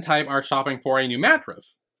 Tharn and Type are shopping for a new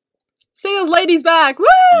mattress. Sales lady's back! Woo!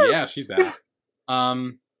 Yeah, she's back.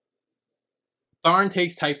 Tharn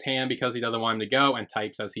takes Type's hand because he doesn't want him to go, and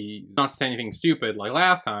Type says he's not to say anything stupid like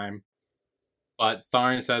last time. But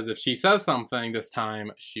Tharn says if she says something this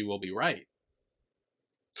time, she will be right.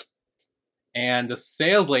 And the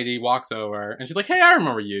sales lady walks over, and she's like, "Hey, I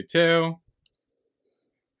remember you too."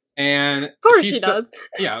 And of course she does.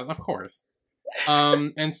 Yeah, of course.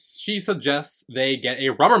 And she suggests they get a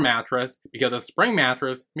rubber mattress because a spring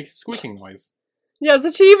mattress makes a squeaking noise. Yeah,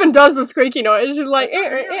 so she even does the squeaky noise. She's like,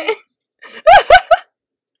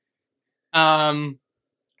 Then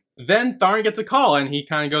Tharn gets a call, and he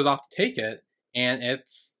kind of goes off to take it, and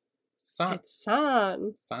it's San. It's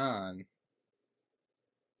San.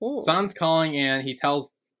 San's calling, and he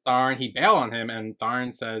tells Tharn he bailed on him, and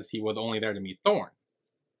Tharn says he was only there to meet Thorn.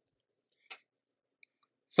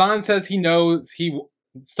 San says he knows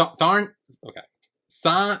Tharn. Okay.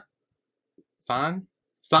 San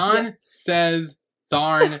says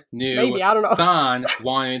Tharn knew. Maybe, I don't know. San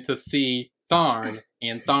wanted to see Tharn,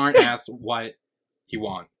 and Tharn asked what he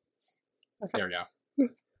wants. Okay. There we go.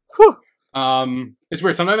 Whew. It's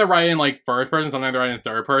weird. Sometimes they're writing like first person, sometimes they're writing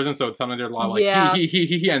third person. So sometimes they're a lot like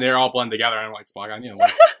he, and they're all blend together. And I'm like, fuck, I need to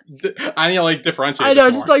like differentiate. I know,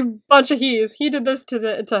 just like bunch of he's. He did this to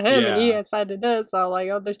him, and he decided this. So like,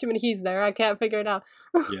 oh, there's too many he's there. I can't figure it out.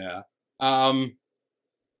 Yeah.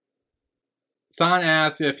 San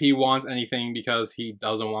asks if he wants anything because he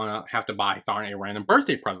doesn't want to have to buy Tharn a random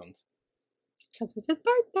birthday present. Because it's his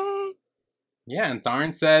birthday. Yeah, and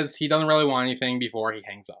Tharn says he doesn't really want anything before he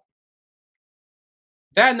hangs up.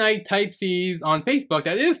 That night, Type sees on Facebook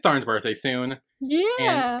that it is Tharn's birthday soon. Yeah.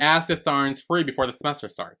 And asks if Tharn's free before the semester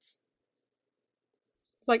starts.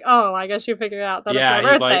 It's like, oh, I guess you figured out that it's my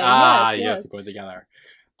birthday. Yeah, he's like, yes, we put it together.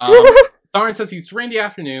 Tharn says he's free in the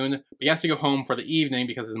afternoon, but he has to go home for the evening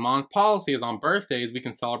because his mom's policy is on birthdays we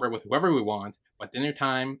can celebrate with whoever we want, but dinner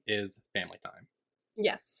time is family time.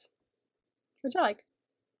 Yes. Which I like.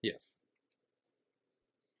 Yes.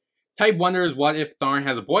 Type wonders what if Tharn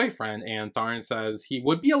has a boyfriend, and Tharn says he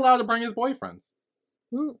would be allowed to bring his boyfriends.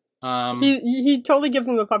 He totally gives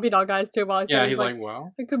him the puppy dog eyes too while he's like,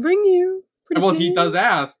 well, I could bring you. Well, he does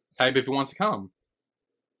ask Type if he wants to come.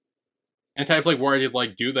 And Type's like worried, he's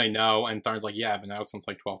like, do they know? And Tharn's like, yeah, I've been out since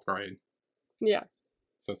like 12th grade. Yeah.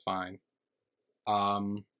 So it's fine.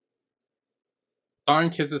 Tharn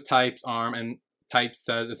kisses Type's arm, and Type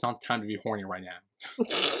says it's not time to be horny right now.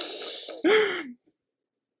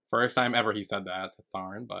 First time ever he said that to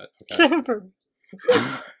Tharn, but okay.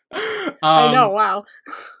 I know, wow.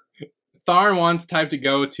 Tharn wants Type to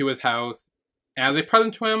go to his house as a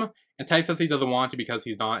present to him, and Type says he doesn't want to because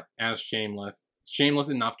he's not as shameless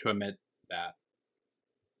enough to admit that.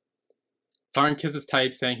 Tharn kisses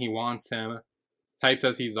Type, saying he wants him. Type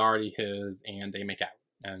says he's already his, and they make out.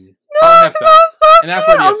 And have sex. And that's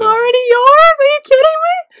where I'm already yours? Are you kidding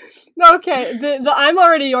me? Okay, the I'm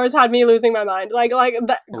already yours had me losing my mind. Like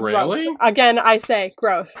that. Really? Growth. Again, I say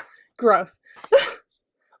growth.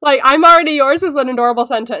 Like, I'm already yours is an adorable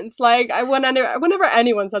sentence. Like, whenever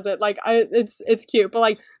anyone says it, like, it's cute. But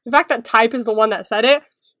like the fact that Type is the one that said it,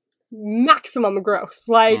 maximum growth.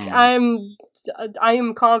 Like, I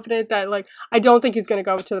am confident that, like, I don't think he's gonna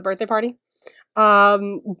go to the birthday party.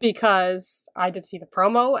 Because I did see the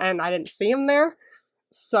promo and I didn't see him there,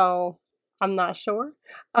 so I'm not sure.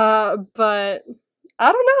 But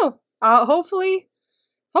I don't know. Hopefully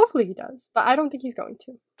he does, but I don't think he's going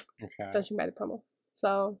to. Okay. Judging by the promo,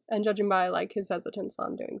 so and judging by like his hesitance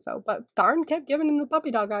on doing so, but Tharn kept giving him the puppy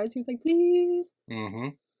dog eyes. He was like, "Please,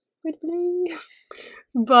 pretty please,"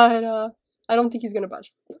 but I don't think he's gonna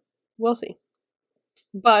budge. We'll see.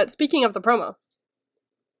 But speaking of the promo,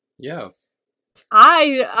 yes.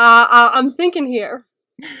 I'm thinking here.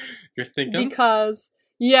 You're thinking? Because,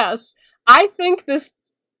 yes, I think this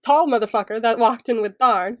tall motherfucker that walked in with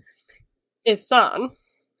Tharn is San.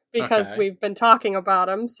 Because we've been talking about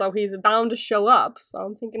him, so he's bound to show up. So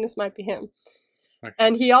I'm thinking this might be him. Okay.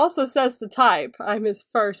 And he also says to Type, I'm his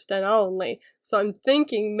first and only. So I'm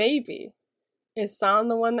thinking maybe is San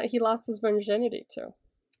the one that he lost his virginity to?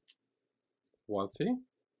 Was he?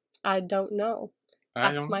 I don't know.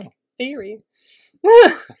 That's my theory.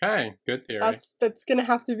 Okay, good theory. That's gonna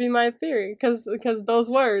have to be my theory, because those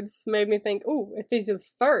words made me think, ooh, if he's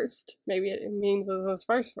his first, maybe it means it's his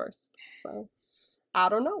first. So I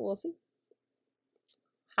don't know. We'll see.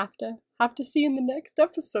 Have to see in the next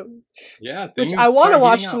episode. Yeah, which I want to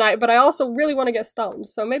watch tonight, but I also really want to get stoned,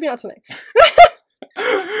 so maybe not tonight.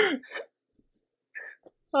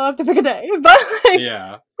 I'll have to pick a day, but like,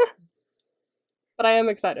 yeah. But I am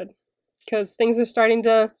excited because things are starting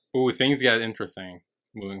to. Ooh, things get interesting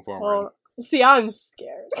moving forward. Well, see, I'm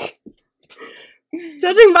scared.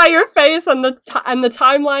 Judging by your face and the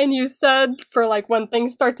timeline you said for like when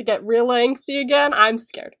things start to get real angsty again, I'm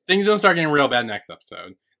scared. Things don't start getting real bad next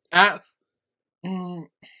episode. I'm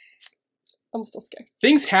still scared.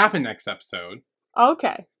 Things happen next episode.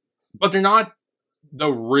 Okay. But they're not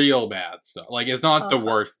the real bad stuff. Like, it's not the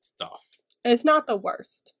worst stuff. It's not the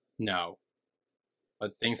worst. No.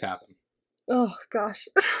 But things happen. Oh, gosh.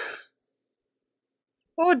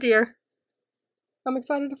 Oh, dear. I'm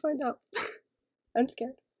excited to find out. I'm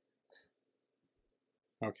scared.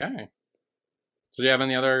 Okay. So do you have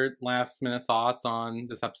any other last minute thoughts on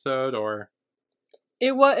this episode, or?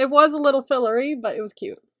 It was a little fillery, but it was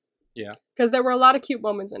cute. Yeah. Because there were a lot of cute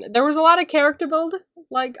moments in it. There was a lot of character build,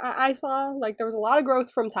 like I saw. Like, there was a lot of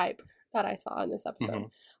growth from Type that I saw in this episode.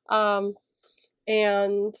 Mm-hmm.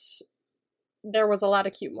 And there was a lot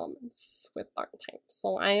of cute moments with TharnType.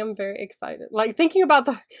 So I am very excited. Like, thinking about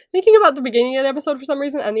the beginning of the episode for some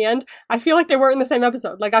reason and the end, I feel like they weren't in the same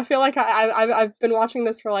episode. Like, I feel like I've been watching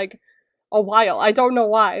this for like a while. I don't know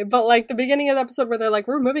why, but like the beginning of the episode where they're like,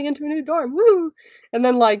 we're moving into a new dorm, woo! And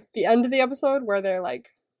then like the end of the episode where they're like,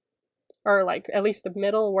 or like at least the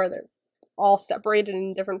middle where they're all separated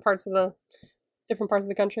in different parts of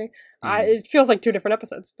the country. Mm. It feels like two different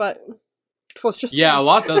episodes, but it was just a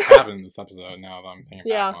lot does happen in this episode now that I'm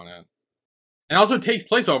thinking back on it. And also it takes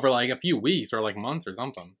place over like a few weeks or like months or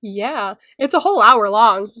something. Yeah, it's a whole hour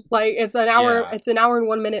long. Like it's an hour. Yeah. It's an hour and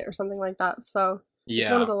 1 minute or something like that. So it's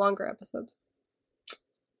one of the longer episodes.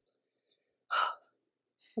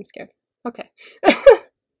 I'm scared. Okay.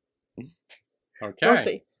 Okay. We'll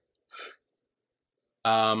see.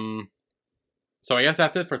 So I guess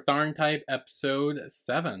that's it for TharnType episode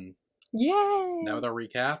 7. Yay! That was our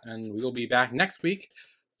recap, and we will be back next week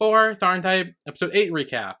for TharnType episode 8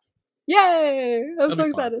 recap. Yay! I'm That'll so be fun.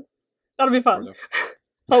 excited. That'll be fun. Sort of.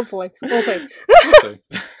 Hopefully. We'll see. We'll see.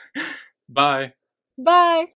 Bye. Bye.